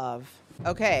the love.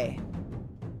 Okay.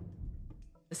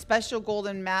 The special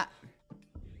golden mask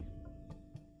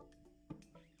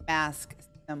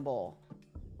symbol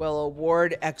will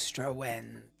award extra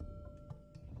wins.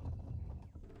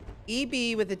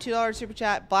 EB with the $2 super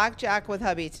chat. Blackjack with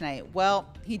hubby tonight.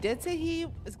 Well, he did say he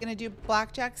was going to do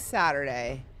blackjack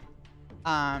Saturday.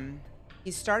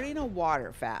 He's starting a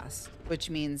water fast, which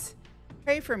means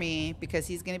pray for me because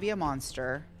he's going to be a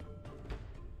monster.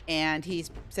 And he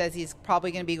says he's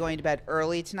probably going to be going to bed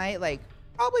early tonight, like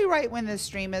probably right when the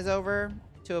stream is over,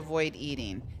 to avoid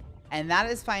eating. And that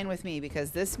is fine with me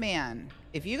because this man,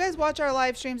 if you guys watch our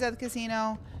live streams at the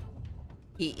casino,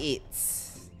 he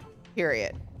eats,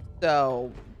 period.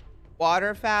 So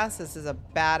water fast, this is a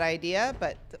bad idea,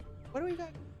 but what do we got?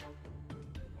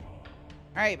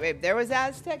 All right, babe, there was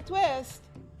Aztec Twist.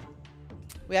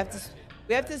 We have to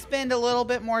spend a little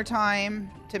bit more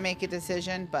time to make a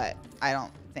decision, but I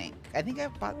don't think. I think I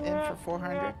bought in for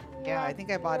 400. Yeah, I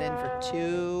think I bought in for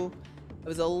 2. It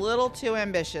was a little too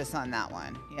ambitious on that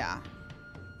one. Yeah.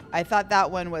 I thought that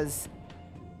one was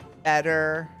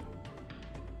better.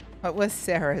 What was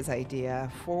Sarah's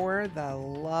idea? For the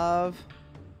love.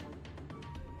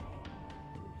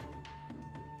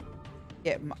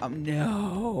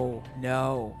 No.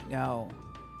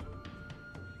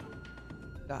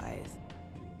 Guys.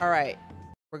 All right.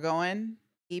 We're going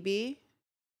EB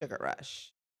Sugar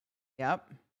Rush. Yep.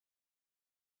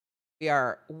 We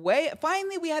are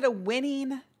finally we had a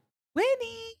winning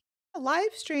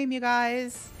live stream, you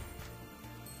guys.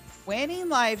 Winning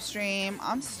live stream.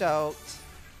 I'm stoked.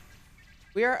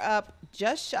 We are up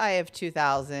just shy of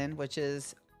 2,000, which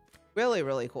is really,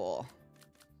 really cool.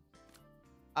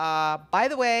 By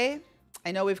the way,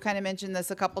 I know we've kind of mentioned this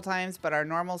a couple times, but our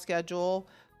normal schedule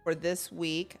for this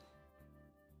week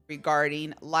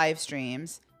regarding live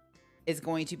streams is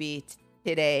going to be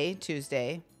today,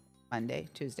 Tuesday,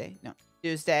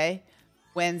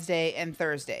 Wednesday, and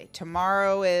Thursday.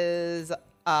 Tomorrow is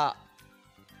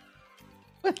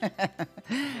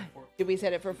did we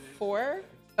set it for 4?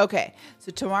 Okay,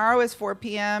 so tomorrow is 4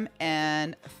 p.m.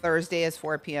 and Thursday is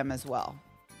 4 p.m. as well.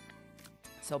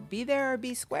 So be there or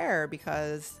be square,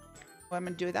 because what I'm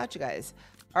gonna do without you guys.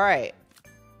 All right,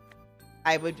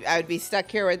 I would be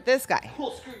stuck here with this guy.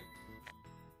 Full screen.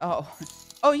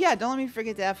 Oh yeah, don't let me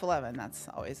forget the F11. That's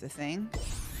always the thing.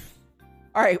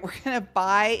 All right, we're gonna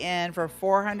buy in for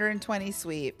 420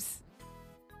 sweeps.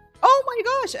 Oh my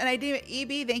gosh, and I did.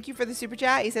 EB, thank you for the super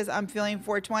chat. He says I'm feeling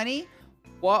 420.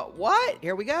 What?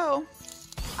 Here we go.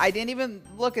 I didn't even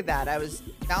look at that. I was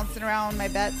bouncing around my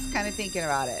bets, kind of thinking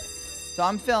about it. So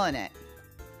I'm feeling it.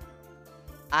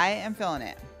 I am feeling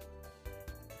it.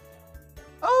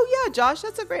 Oh yeah, Josh,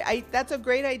 that's a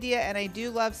great idea, and I do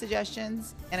love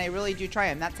suggestions, and I really do try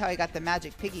them. That's how I got the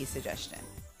Magic Piggy suggestion.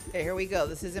 Okay, here we go.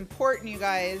 This is important, you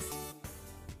guys.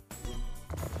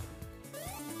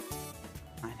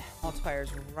 Come on,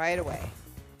 multipliers right away.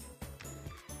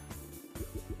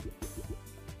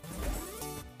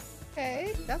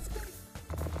 Okay, that's good.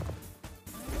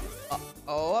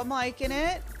 Oh, I'm liking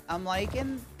it. I'm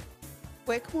liking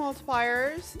quick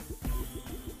multipliers.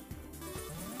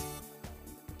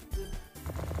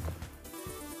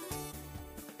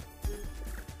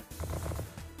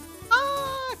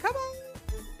 Ah, come on.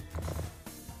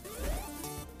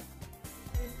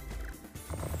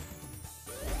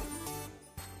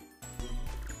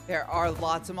 There are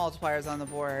lots of multipliers on the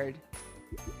board.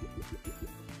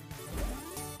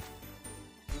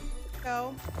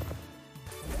 Go.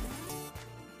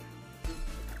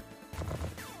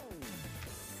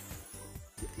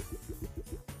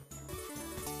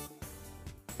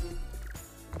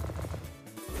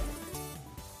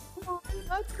 Come on,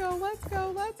 let's go, let's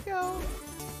go, let's go.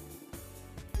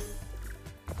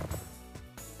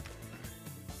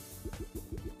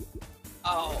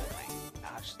 Oh my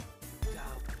gosh. Go.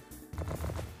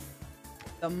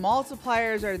 The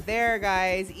multipliers are there,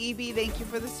 guys. EB, thank you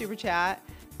for the super chat.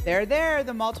 They're there.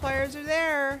 The multipliers are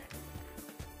there.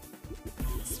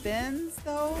 Spins,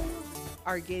 though,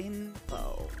 are getting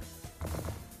low.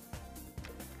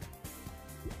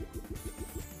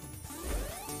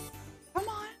 Come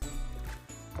on.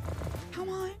 Come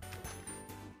on.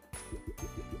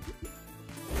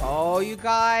 Oh, you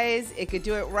guys, it could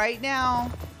do it right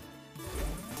now.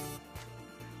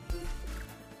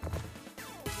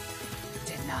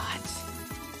 Did not.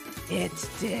 It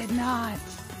did not.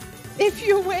 If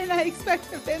you win, I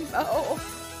expect a bimbo.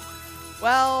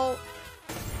 Well,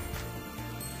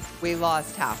 we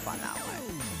lost half on that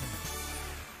one.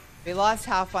 We lost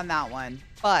half on that one.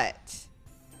 But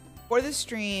for the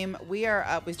stream, we are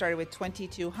up. We started with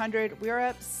 2,200. We are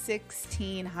up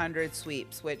 1,600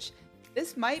 sweeps, which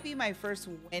this might be my first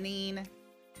winning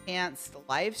chance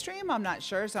live stream. I'm not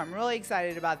sure. So I'm really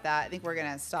excited about that. I think we're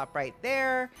going to stop right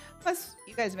there. Plus,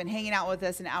 you guys have been hanging out with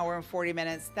us an hour and 40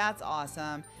 minutes. That's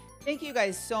awesome. Thank you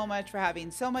guys so much for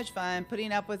having so much fun,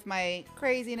 putting up with my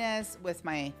craziness, with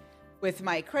my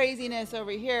craziness over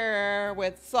here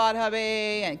with Slot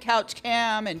Hubby and Couch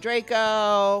Cam and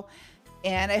Draco.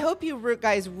 And I hope you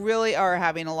guys really are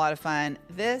having a lot of fun.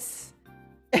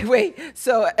 Wait,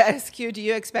 so SQ, do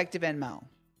you expect a Venmo?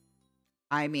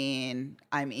 I mean,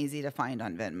 I'm easy to find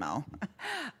on Venmo.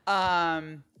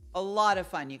 A lot of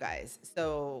fun, you guys.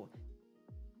 So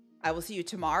I will see you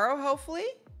tomorrow, hopefully,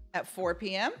 at 4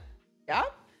 p.m. Yeah,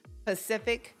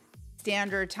 Pacific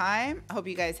Standard Time. I hope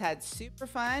you guys had super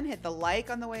fun. Hit the like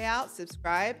on the way out,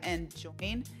 subscribe, and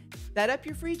join. Set up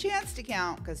your free chance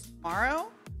account, because tomorrow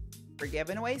we're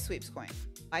giving away sweeps coin.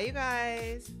 Bye, you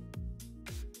guys.